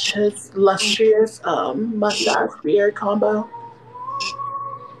lustrous mustache beard combo.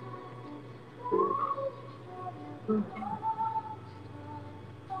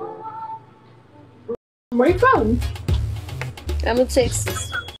 Where you from? I'm in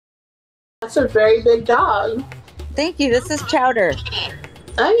Texas. That's a very big dog. Thank you. This is Chowder.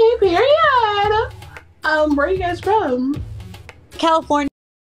 Okay, period. Where are you guys from? California.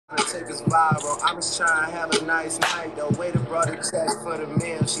 Take us viral. I was trying to have a nice night though. Waiter brought a check for the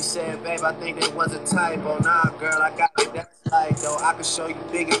meal. She said, babe, I think it was a typo. Nah, girl, I got it. That's like though. I can show you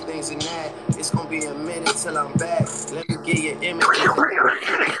bigger things than that. It's gonna be a minute till I'm back. Let me get your image.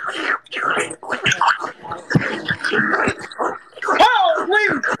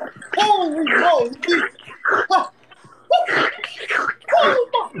 Holy moly! Oh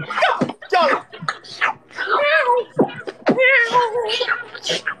my God!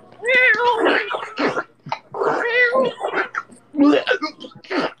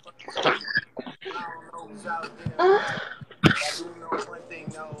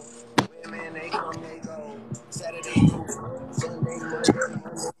 Women, they come, they go. Saturday, Sunday,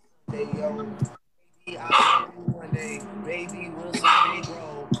 Monday, yo. Baby, I'll love you one day. Baby, we'll someday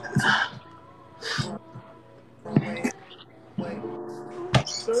grow. Wait.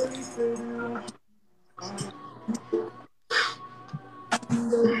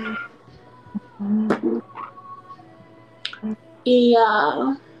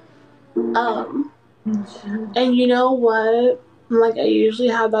 Yeah. And you know what? Like, I usually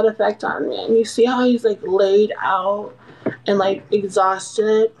have that effect on me. And you see how he's like laid out and like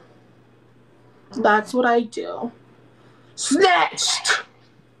exhausted? That's what I do. Snatched!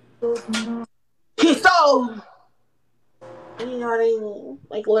 He stole! You know what I mean?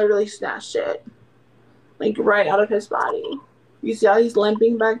 Like, literally snatched it. Like, right out of his body. You see how he's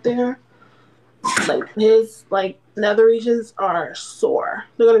limping back there? Like, his, like, nether regions are sore.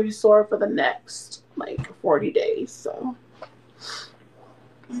 They're gonna be sore for the next, like, 40 days, so.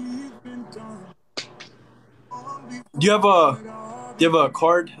 Do you have a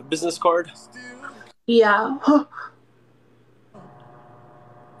card, a business card? Yeah.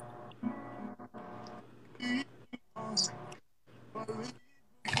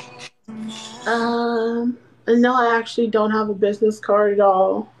 No, I actually don't have a business card at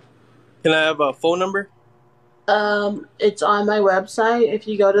all. Can I have a phone number? It's on my website. If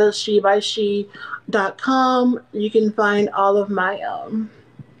you go to shebyshe.com, you can find all of my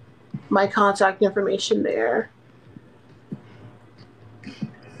my contact information there.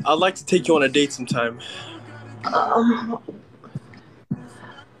 I'd like to take you on a date sometime.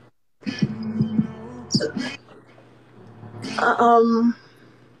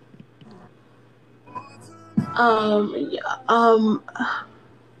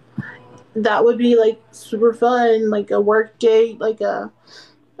 That would be like super fun, like a work date, like a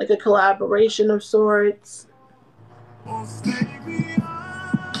collaboration of sorts.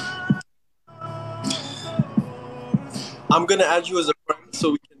 I'm gonna add you as a friend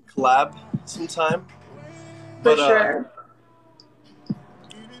so we can collab sometime. For sure.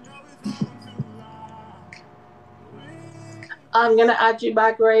 I'm gonna add you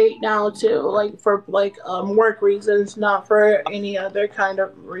back right now too, like for like work reasons, not for any other kind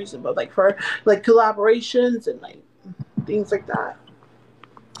of reason, but like for like collaborations and like things like that.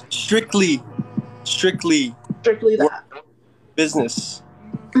 Strictly that. Business.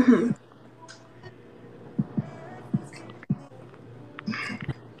 Mm-hmm.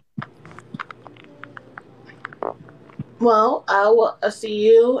 Well, I will see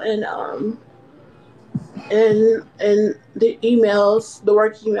you in the emails, the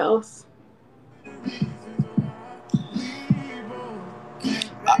work emails.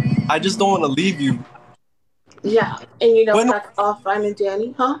 I just don't want to leave you. Yeah, and you know that's all fine and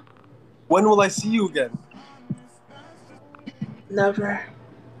dandy, huh? When will I see you again? Never.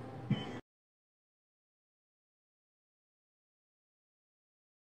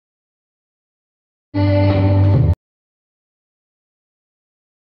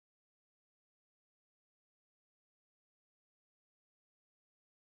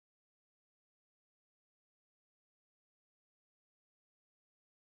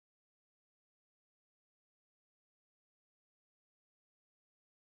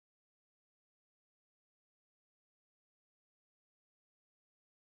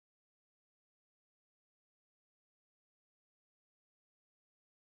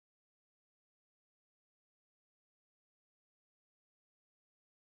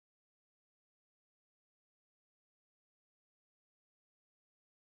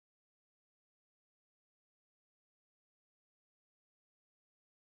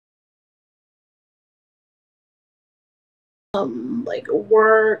 Like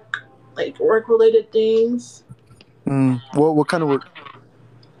work related things. What kind of work?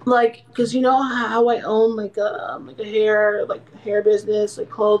 Like, cause you know how I own like a hair business, like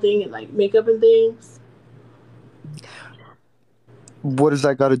clothing and like makeup and things. What does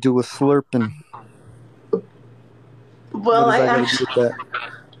that got to do with slurping? Well, what does that got to do with that?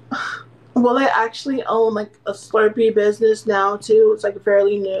 Well, I actually own like a Slurpee business now too. It's like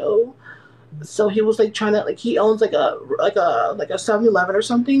fairly new. So he was like trying to like he owns like a 7-Eleven or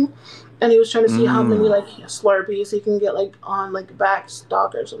something, and he was trying to see how many like Slurpees he can get like on like back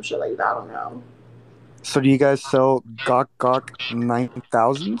stock or some shit like that. I don't know. So do you guys sell Gok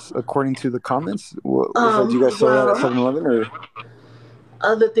 9000s according to the comments? Do you guys sell that at 7-Eleven or?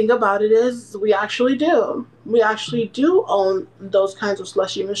 The thing about it is, we actually do. We actually do own those kinds of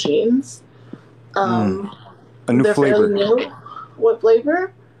slushy machines. A new they're flavor. fairly new. What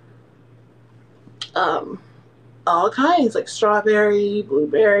flavor? All kinds, like strawberry,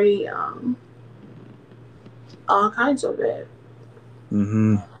 blueberry, all kinds of it.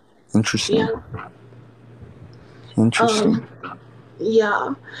 Interesting. Yeah. Interesting.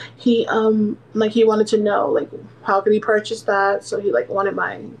 Yeah. He he wanted to know like how could he purchase that, so he like wanted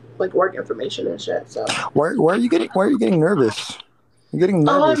my like work information and shit. So why are you getting nervous? You're getting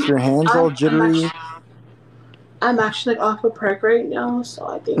nervous. Your hands all jittery. I'm actually like off of perk right now, so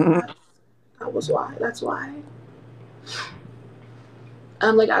I think that was why. That's why.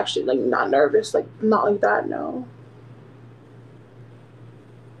 I'm like actually like not nervous, like not like that. No.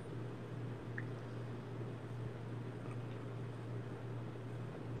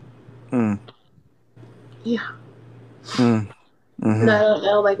 Yeah. Mm-hmm. I don't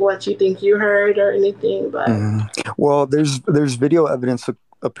know like what you think you heard or anything, but well, there's video evidence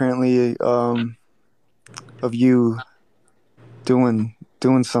apparently of you doing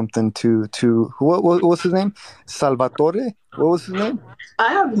something to what's his name? Salvatore? What was his name?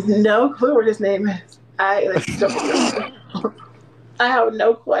 I have no clue what his name is. I like don't know. I have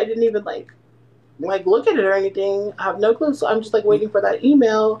no clue. I didn't even like look at it or anything. I have no clue. So I'm just like waiting for that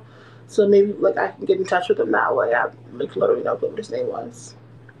email. So maybe like I can get in touch with him that way. I have like literally no clue what his name was.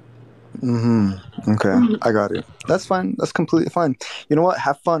 Okay, I got it. That's fine. That's completely fine. You know what?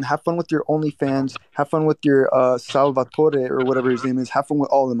 Have fun. Have fun with your OnlyFans. Have fun with your Salvatore or whatever his name is. Have fun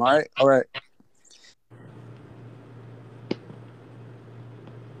with all of them. All right. All right.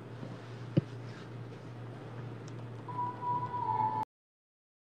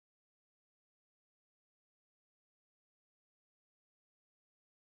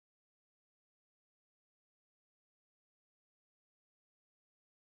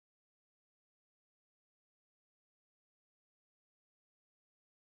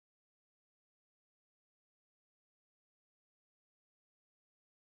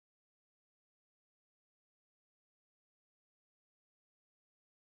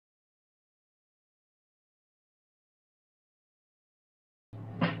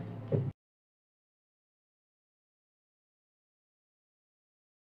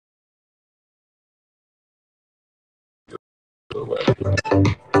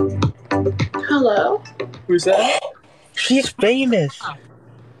 Hello. Who's that? She's famous.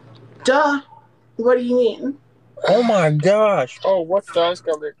 Duh. What do you mean? Oh my gosh. Oh, what's the ice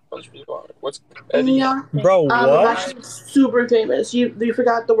got a bunch of people on it? What's Eddie? Yeah. Bro, what? I'm actually super famous. You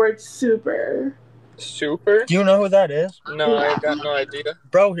forgot the word super. Super? Do you know who that is? No, I got no idea.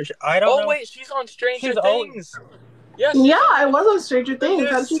 Bro, I don't know. Oh, wait, she's on Stranger Things. Yes. Yeah, I was on Stranger Things.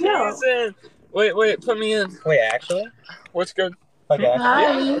 How did you know? Season. Wait, put me in. Wait, actually? What's good? Like,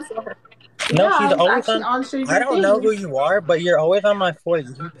 Hi. Yeah. No, No, she's always on Stranger Things. I don't know who you are, but you're always on my For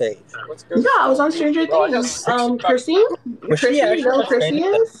You page. What's good? Yeah, I was on Stranger Things. Chrissy? Chrissy, you know who Chrissy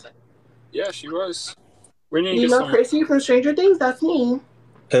is? Yeah, she was. We need to You get know some. Chrissy from Stranger Things? That's me.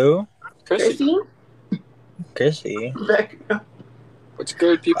 Who? Chrissy? Chrissy. Vecna. What's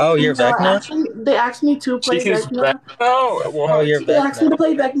good, people? Oh, you're Vecna? They asked me to play Vecna. Oh, you're Vecna. They asked me to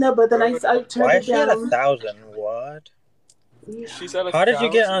play Vecna, but then I turned Why it is she at down. 1,000? What? Yeah. She's at 1,000? How did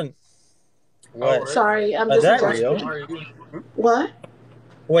you get on? What? Sorry, I'm Is just that real? What?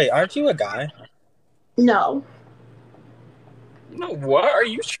 Wait, aren't you a guy? No. No, what? Are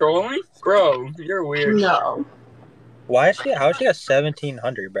you trolling? Bro, you're weird. No. Why is she? How is she at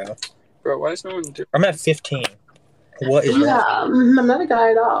 1,700, bro? Bro, why is no one doing? I'm at 15. What is that? I'm not a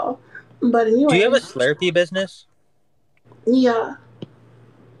guy at all. But anyway. Do you have a Slurpee business? Yeah.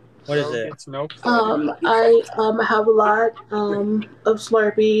 What is it? I have a lot of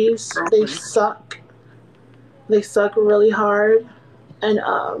Slurpees. They suck. They suck really hard, and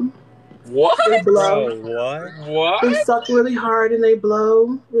what? They blow. Bro, what? They suck really hard and they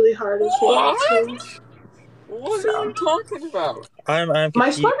blow really hard as well. Too. What are you talking about? I'm my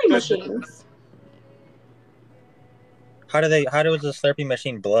Slurpee machines. How does the Slurpee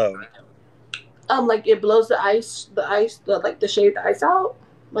machine blow? Like it blows the shaved ice out,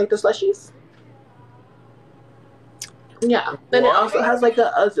 like the slushies. Yeah, and it also has like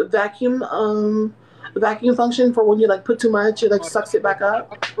a vacuum function for when you like put too much, it like sucks it back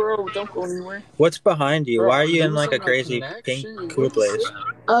up. Bro, don't go anywhere. What's behind you? Bro, why are you in like a crazy pink cool place?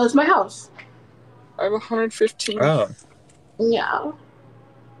 It's my house. I have 115. Oh. Yeah.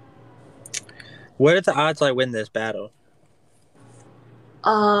 What are the odds I win this battle?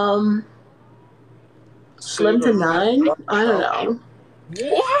 Slim to none. I don't know.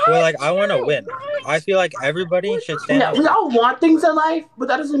 What? Well, like I want to win. I feel like everybody should stand. Yeah, we all want things in life, but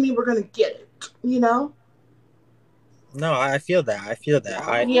that doesn't mean we're gonna get it. You know? No, I feel that.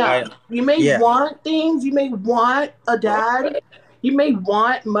 You may want things. You may want a dad. You may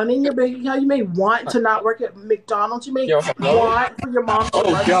want money in your bank account. You may want to not work at McDonald's. You may want for your mom to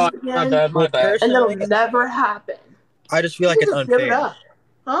love you again. My bad. And that'll never happen. I just feel like it's unfair. Give it up.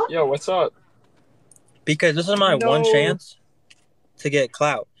 Huh? Yo, what's up? Because this is my one chance to get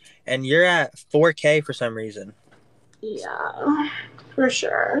clout. And you're at 4K for some reason. Yeah, for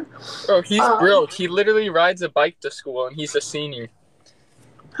sure. Bro, he's broke. He literally rides a bike to school and he's a senior.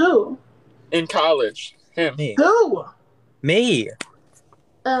 Who? In college. Him. Me. Who? Me.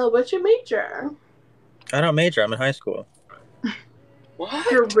 What's your major? I don't major. I'm in high school.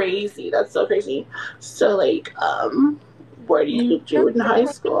 What? Crazy. That's so crazy. So, like, what do you do in high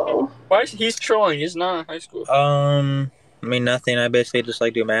school? Why is he's trolling? He's not in high school. I mean nothing. I basically just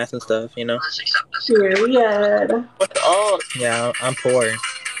like do math and stuff, you know. Period. Oh. Yeah, I'm poor.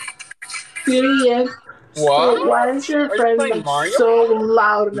 Period. What? So why is your friend like so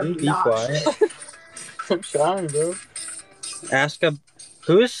loud and obnoxious? I'm trying, bro. Ask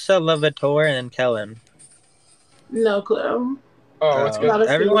who's Salvatore and Kellen? No clue. Oh, what's good?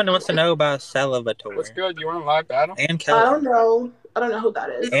 Everyone wants to know about Salvatore. What's good? You want a live battle? And Kellen. I don't know. I don't know who that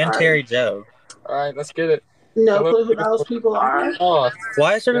is. And Terry Joe. All right, let's get it. No clue who those people are. Oh,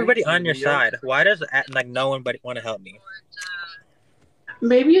 why is everybody on your side? Why does like no one but want to help me?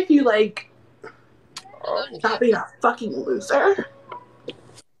 Maybe if you like stop being a fucking loser.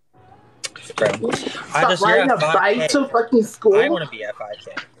 Bro, I just riding a bike to fucking school. I want to be at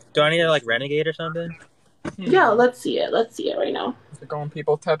 5K. Do I need to like renegade or something? Yeah, let's see it. Let's see it right now. Is it going?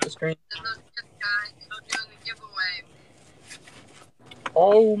 People tap the screen.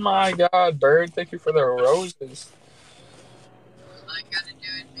 Oh my God, Bird! Thank you for the roses.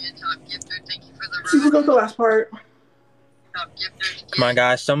 You forgot the last part. Come on,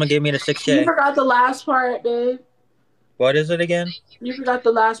 guys! Someone gave me the 6K. You forgot the last part, babe. What is it again? You forgot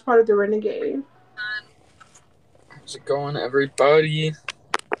the last part of the renegade. How's it going, everybody?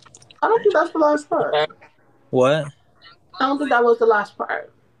 I don't think that's the last part. What? I don't think that was the last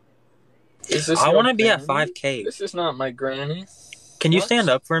part. Is this I want to be granny? at 5K. This is not my granny. Can you stand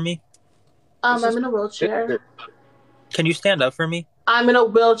up for me? I'm in a wheelchair. Can you stand up for me? I'm in a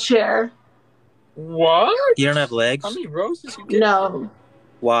wheelchair. What? You don't have legs? How many roses you get? No.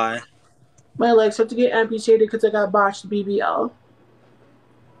 Why? My legs have to get amputated because I got botched BBL.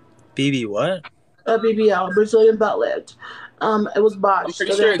 BB what? A BBL, Brazilian butt lift. It was botched. I'm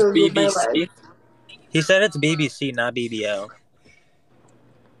pretty sure it's BBC. He said it's BBC, not BBL.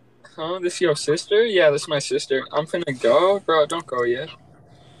 Huh? This your sister? Yeah, this is my sister. I'm finna go, bro. Don't go yet.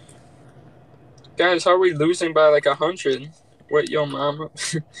 Guys, how are we losing by like 100? What, yo, mama?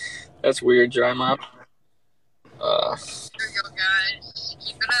 That's weird, dry mop.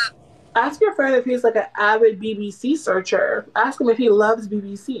 Ask your friend if he's like an avid BBC searcher. Ask him if he loves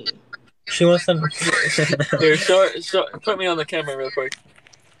BBC. She wants them. Here, put me on the camera real quick.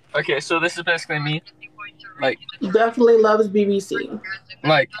 Okay, so this is basically me. Like, definitely loves BBC.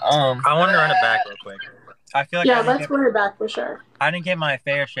 Like, I want to run it back real quick. I feel like let's run it back for sure. I didn't get my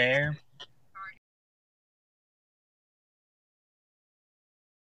fair share.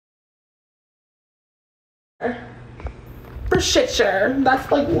 For shit, sure.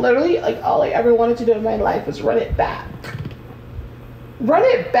 That's like literally like all I ever wanted to do in my life was run it back. Run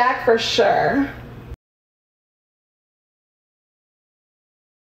it back for sure.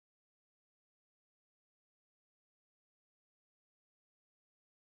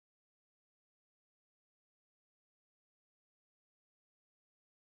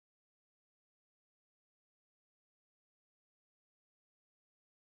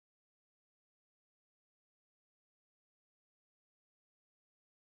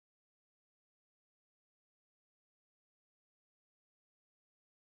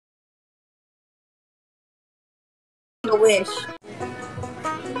 A wish.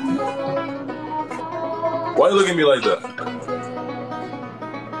 Why you looking at me like that?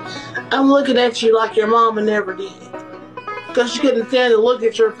 I'm looking at you like your mama never did. Because she couldn't stand to look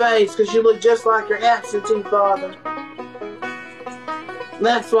at your face because you look just like your absentee father.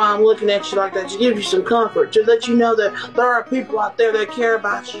 That's why I'm looking at you like that, to give you some comfort, to let you know that there are people out there that care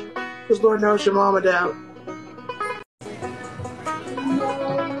about you. Because Lord knows your mama don't.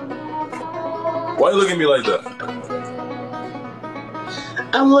 Why you looking at me like that?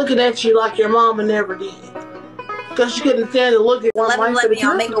 I'm looking at you like your mama never did. Because she couldn't stand to look at one wife at a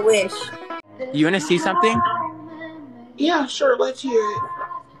time. I'll make a wish. You want to see something? Yeah, sure, let's hear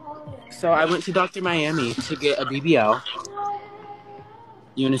it. So I went to Dr. Miami to get a BBL.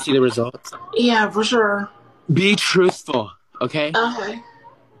 You want to see the results? Yeah, for sure. Be truthful, okay? Okay.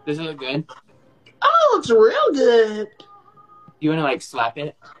 Does it look good? Oh, it's real good. You want to like slap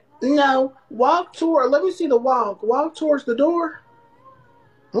it? No, walk toward. Let me see the walk. Walk towards the door.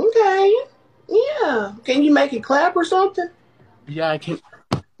 Okay. Yeah. Can you make it clap or something? Yeah, I can.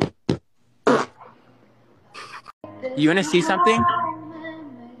 You want to see something?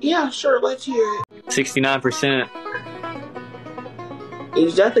 Yeah, sure. Let's hear it. 69%.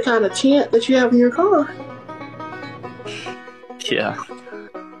 Is that the kind of tint that you have in your car? Yeah.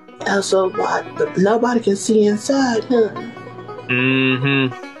 Oh, so what? Nobody can see inside, huh?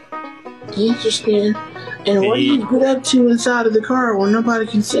 Mm-hmm. Interesting. And what do you get up to inside of the car where nobody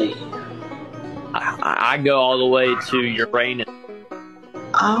can see? I go all the way to Uranus.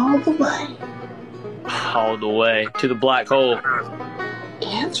 All the way. All the way to the black hole.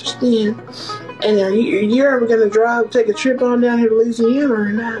 Interesting. And are you ever going to take a trip on down here to Louisiana or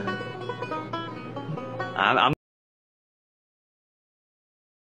not? I'm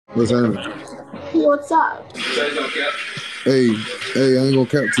What's happening? What's up? Hey, I ain't gonna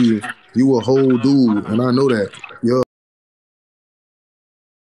cap to you. You a whole dude, and I know that. Yo.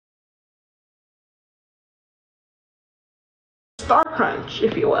 Star Crunch,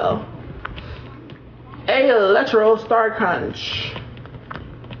 if you will. A literal Star Crunch.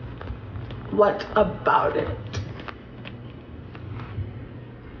 What about it?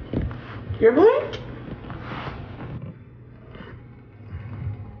 You're blind?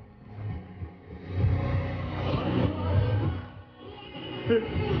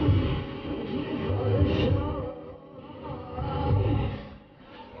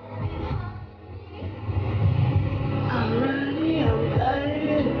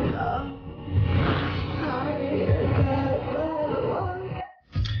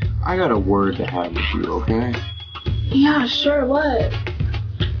 I got a word to have with you, okay? Yeah, sure, what?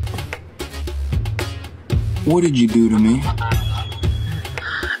 What did you do to me?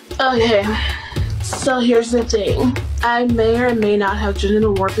 Okay, so here's the thing. I may or may not have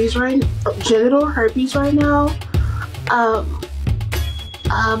genital herpes right now.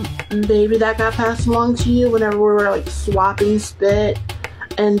 Maybe that got passed along to you whenever we were like swapping spit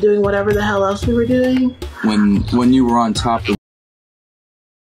and doing whatever the hell else we were doing. When you were on top of...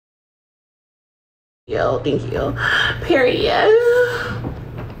 Yo, thank you. Period.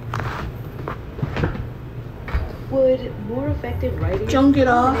 Would more effective writing... Don't get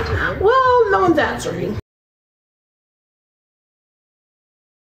off. Well, no one's answering.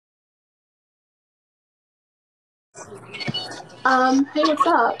 Hey, what's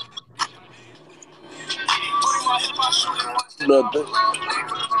up? Nothing.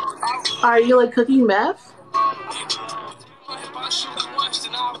 Are you like cooking meth?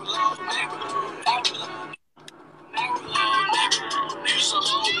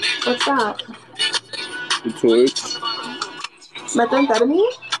 What's that? The torch.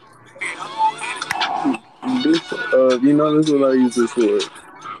 Methamphetamine? You know this is what I use this for.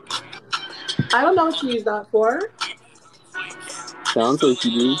 I don't know what you use that for. Sounds like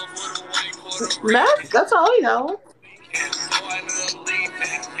you do. Meth? That's all I know.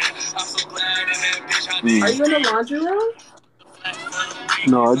 Are you in the laundry room?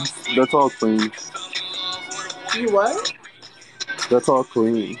 No, that's all clean. You what? That's all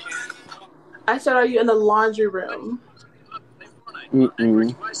clean. I said, are you in the laundry room?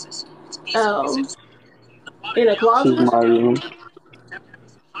 Mm-mm. Oh. In a This closet? is my room.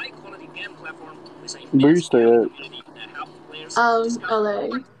 Where you stay at? LA.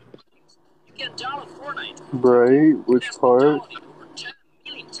 Right, which part?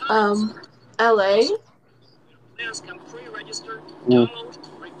 LA? Mm.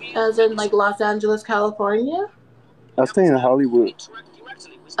 As in like Los Angeles, California? I stay in Hollywood.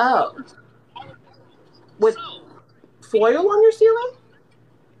 Oh. With foil on your ceiling?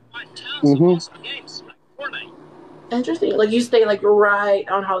 Mm-hmm. Interesting. Like you stay like right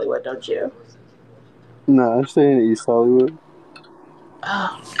on Hollywood, don't you? No, I stay in East Hollywood.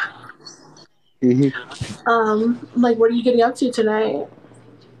 Oh. Mm-hmm. Like what are you getting up to tonight?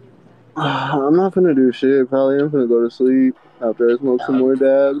 I'm not gonna do shit. Probably I'm gonna go to sleep after I smoke some more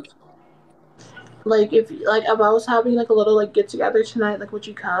dabs. Like if I was having like a little like get together tonight, like would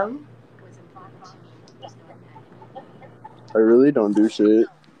you come? I really don't do shit.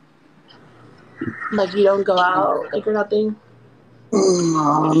 Like you don't go out, like or nothing?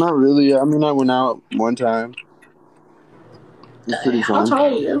 No, not really. I mean, I went out one time. It was pretty fun. How tall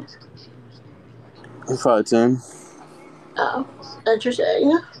are you? I'm 5'10". Oh,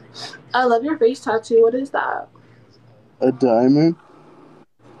 interesting. I love your face tattoo. What is that? A diamond?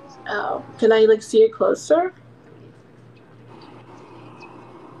 Oh, can I like see it closer?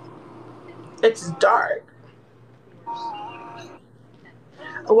 It's dark.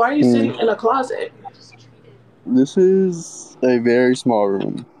 Why are you sitting in a closet? This is a very small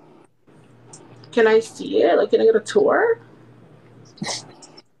room. Can I see it? Like, can I get a tour?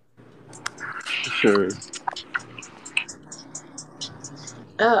 Sure.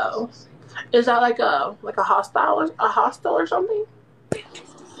 Oh, is that like a hostel or something?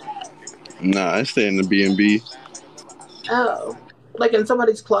 Nah, I stay in the B&B. Oh, like in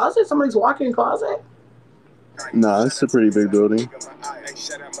somebody's closet, somebody's walk-in closet. Nah, it's a pretty big building.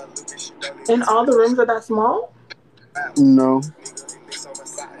 And all the rooms are that small? No.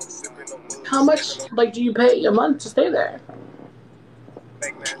 How much like do you pay a month to stay there?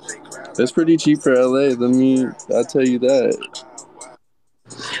 That's pretty cheap for LA. I'll tell you that.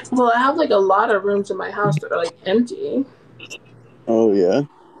 Well, I have like a lot of rooms in my house that are like empty. Oh yeah.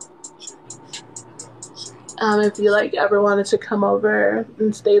 If you like ever wanted to come over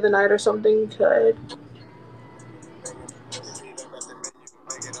and stay the night or something, you could.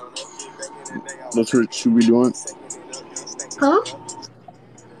 That's what you be doing. Huh?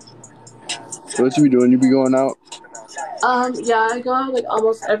 What you be doing? You be going out? Yeah, I go out like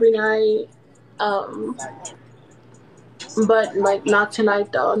almost every night. But like not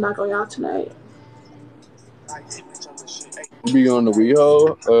tonight though. I'm not going out tonight. You be going to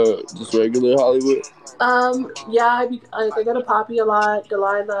WeHo? Just regular Hollywood? Yeah, I go to Poppy a lot,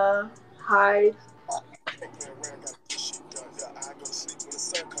 Delilah, Hyde.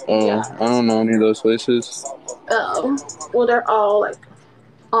 Oh, Yeah. I don't know any of those places. Well, they're all like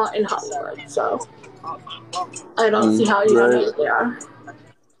in Hollywood, so I don't see how you don't know Right. what they are.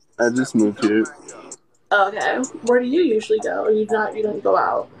 I just moved here. Okay, where do you usually go? Or you don't go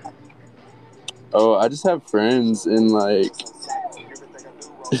out? Oh, I just have friends in like,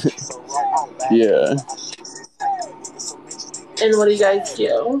 yeah. And what do you guys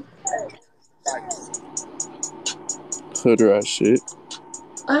do? Hood rat shit.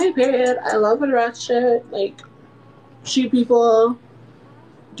 Okay, period. I love hood rat shit. Like, shoot people,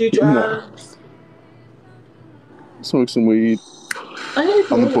 do No. drugs. Smoke some weed. Okay,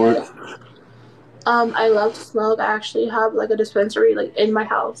 On the porch. period. I love to smoke. I actually have like a dispensary like in my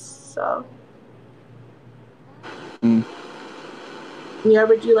house. So. You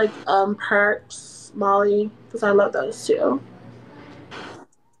ever do like perks, Molly? Because I love those too.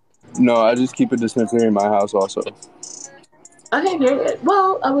 No, I just keep a dispensary in my house also. Okay, period.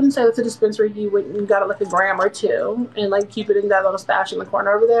 Well, I wouldn't say that's a dispensary. You got like a gram or two and like keep it in that little stash in the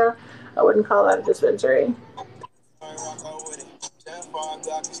corner over there. I wouldn't call that a dispensary.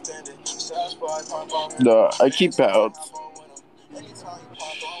 No, I keep out.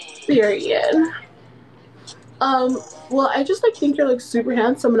 Period. Well, I just like think you're like super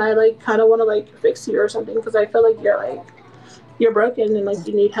handsome, and I like kind of want to like fix you or something because I feel like you're broken and like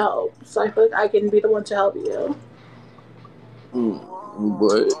you need help. So I feel like I can be the one to help you.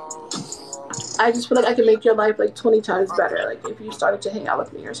 What? I just feel like I can make your life like 20 times better, like if you started to hang out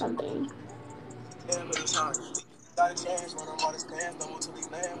with me or something.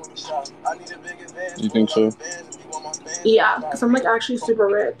 You think so? Yeah, because I'm like actually super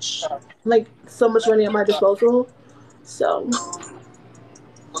rich, like so much money at my disposal. So.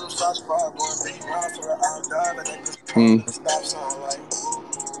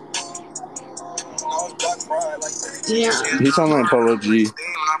 Yeah. He sound like Polo G.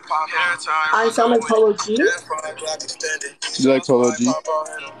 I sound like Polo G? You like Polo G?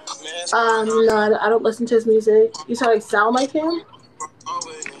 No, I don't listen to his music. You said I sound like him?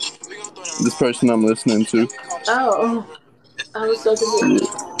 This person I'm listening to. Oh. I was so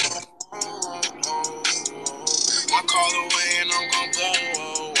confused.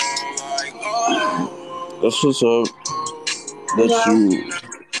 That's what's up. That's you.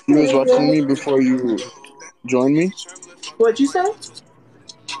 You was watching me before you joined me? What'd you say?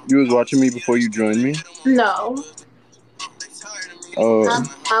 You was watching me before you joined me? No. Oh.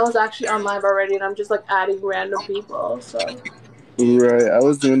 I was actually online already, and I'm just like adding random people, so. Right, I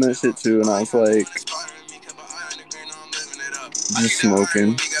was doing that shit too, and I was like, just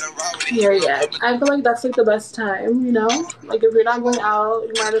smoking. Period. I feel like that's like the best time, you know? Like if you're not going out,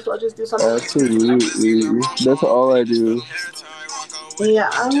 you might as well just do something. Absolutely. That's all I do. Yeah.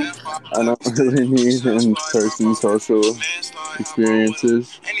 I don't really need in-person social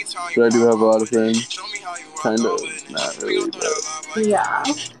experiences, but I do have a lot of friends. Kind of, not really, but yeah.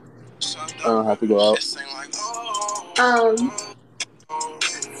 I don't have to go out.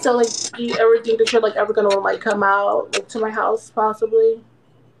 So like, do you ever think that you're like ever gonna like come out like to my house possibly?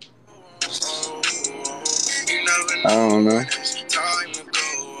 I don't know.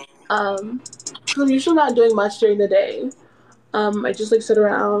 So I'm usually not doing much during the day. I just like sit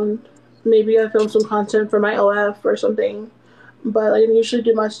around. Maybe I film some content for my OF or something, but I didn't usually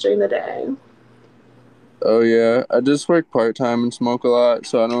do much during the day. Oh yeah, I just work part-time and smoke a lot,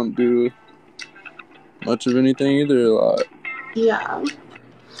 so I don't do much of anything either a lot. Yeah.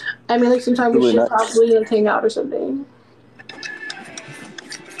 I mean, like sometimes we should probably like hang out or something.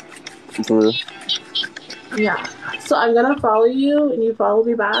 For real. Yeah. So I'm gonna follow you and you follow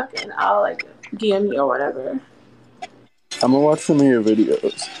me back and I'll like DM you or whatever. I'm gonna watch some of your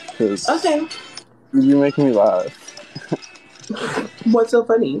videos because you be making me laugh. What's so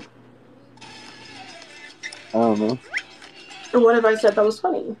funny? I don't know. Or what if I said that was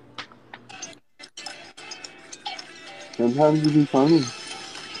funny? Sometimes you be funny.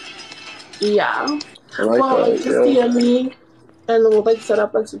 Yeah. I like Well, like, that, just DM me, and then we'll, like, set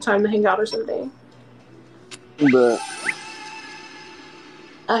up, like, some time to hang out or something. But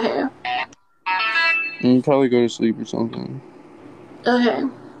Okay. you probably go to sleep or something. Okay.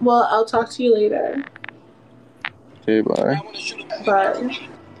 Well, I'll talk to you later. Okay, bye. Bye.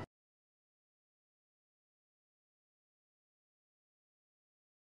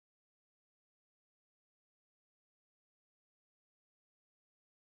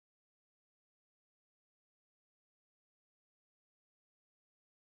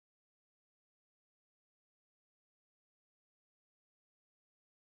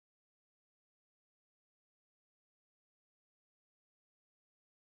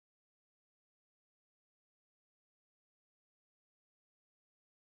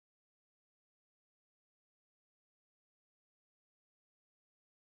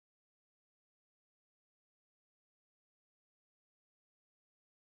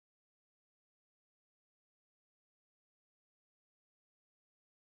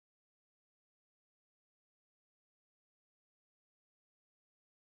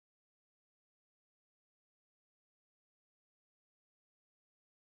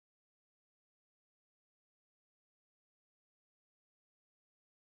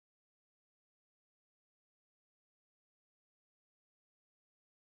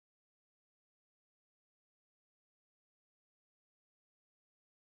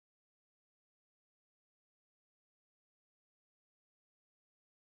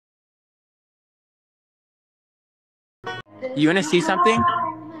 You want to see something?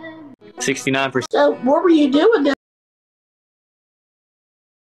 69%. So, what were you doing then?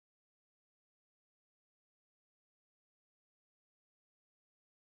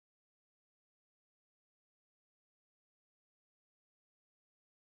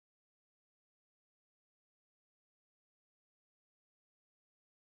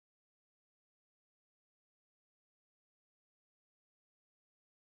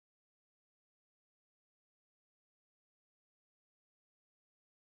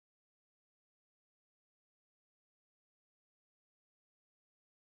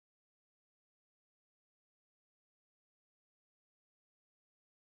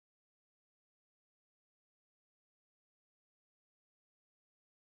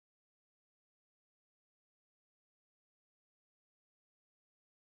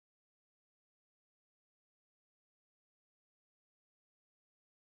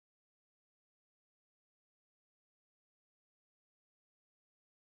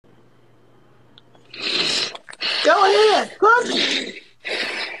 Go ahead, punch me.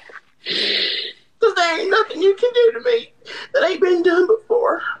 Because there ain't nothing you can do to me that ain't been done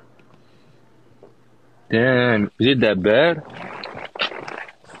before. Damn, is it that bad?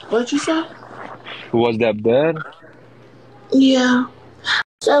 What'd you say? Was that bad? Yeah.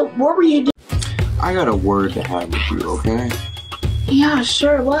 So, what were you doing? I got a word to have with you, okay? Yeah,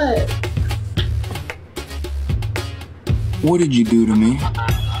 sure, what? What did you do to me?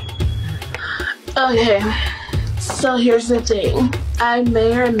 Okay, so here's the thing. I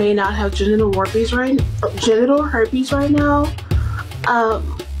may or may not have genital herpes right now. And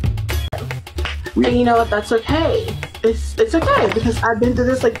you know what? That's okay. It's okay because I've been through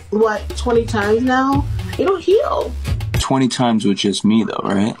this like what 20 times now. It'll heal 20 times with just me, though,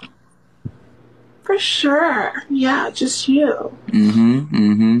 right? for sure. Yeah, just you.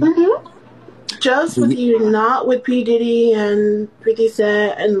 Mm-hmm. Just with you, not with P Diddy and 50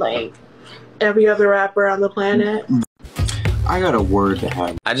 Cent and like every other rapper on the planet. I got a word to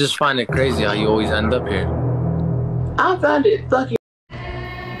have. I just find it crazy how you always end up here. I found it fucking.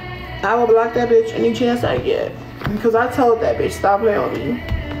 I will block that bitch any chance I get. Because I told that bitch stop playing with me.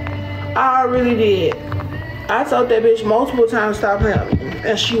 I really did. I told that bitch multiple times stop playing with me.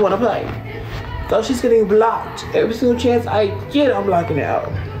 And she wanna play. So she's getting blocked. Every single chance I get, I'm blocking out.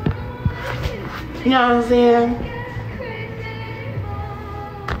 You know what I'm saying?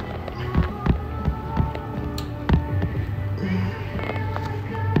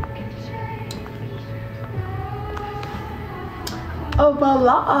 Oh,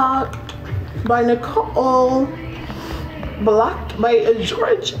 blocked by Nicole. Blocked by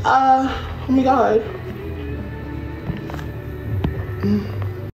Jeorgia. Oh my god.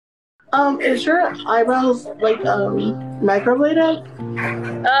 Is your eyebrows like microbladed?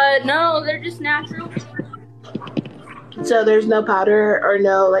 No, they're just natural. So there's no powder or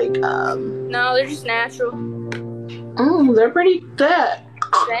no like No, they're just natural. They're pretty thick.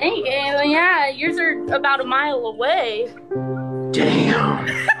 Thank you. Yeah, yours are about a mile away. Damn.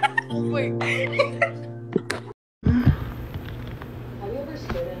 Wait.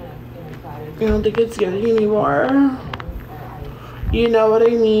 I don't think it's good anymore. You know what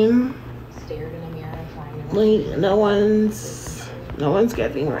I mean? Like, no one's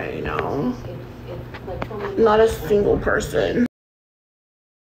getting right now. Not a single person.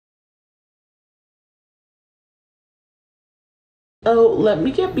 Oh, let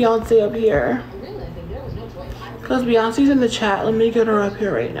me get Beyonce up here. Because Beyonce's in the chat. Let me get her up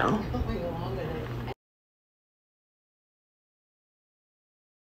here right now.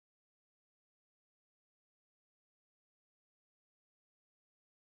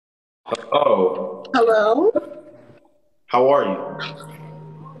 Oh, Hello? how are you?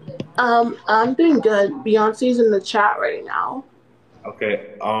 I'm doing good. Beyonce's in the chat right now.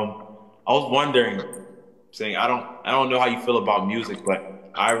 Okay. I was wondering, saying I don't know how you feel about music, but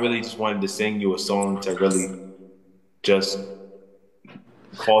I really just wanted to sing you a song to really just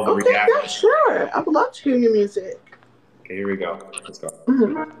call the Okay, reaction. yeah, sure. I would love to hear your music. Okay, here we go. Let's go.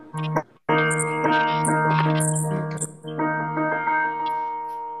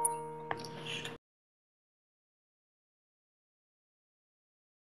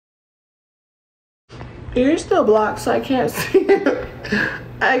 You're still blocked, so I can't see you.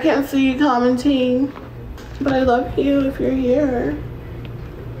 I can't see you commenting. But I love you if you're here.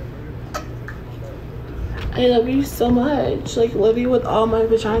 I love you so much. Like, literally with all my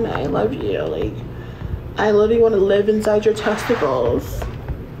vagina, I love you. Like, I literally want to live inside your testicles.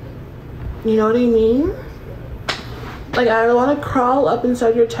 You know what I mean? Like, I want to crawl up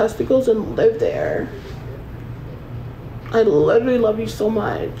inside your testicles and live there. I literally love you so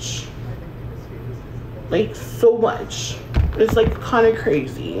much. Like, so much. It's like kind of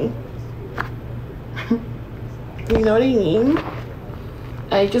crazy. You know what I mean?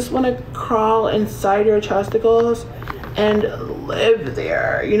 I just want to crawl inside your testicles and live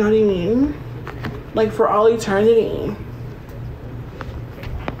there. You know what I mean? Like, for all eternity.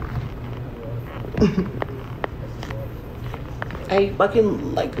 I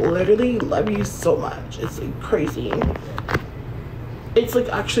fucking, like, literally love you so much. It's like crazy. It's like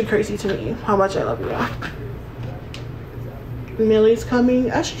actually crazy to me how much I love you. Millie's coming,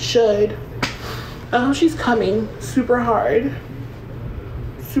 as she should. I hope she's coming super hard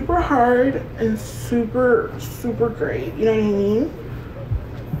and super great. You know what I mean?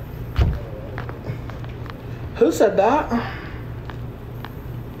 Who said that?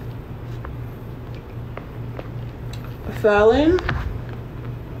 Fallon?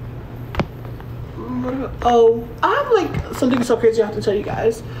 Oh, I have like something so crazy I have to tell you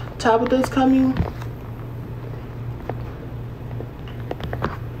guys. Tabitha's coming.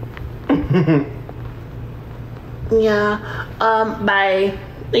 Yeah. Bye.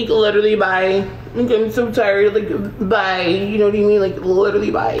 Like, literally bye. Like, I'm so tired. Like, bye. You know what I mean? Like,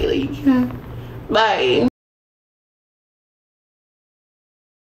 literally bye. Like, bye.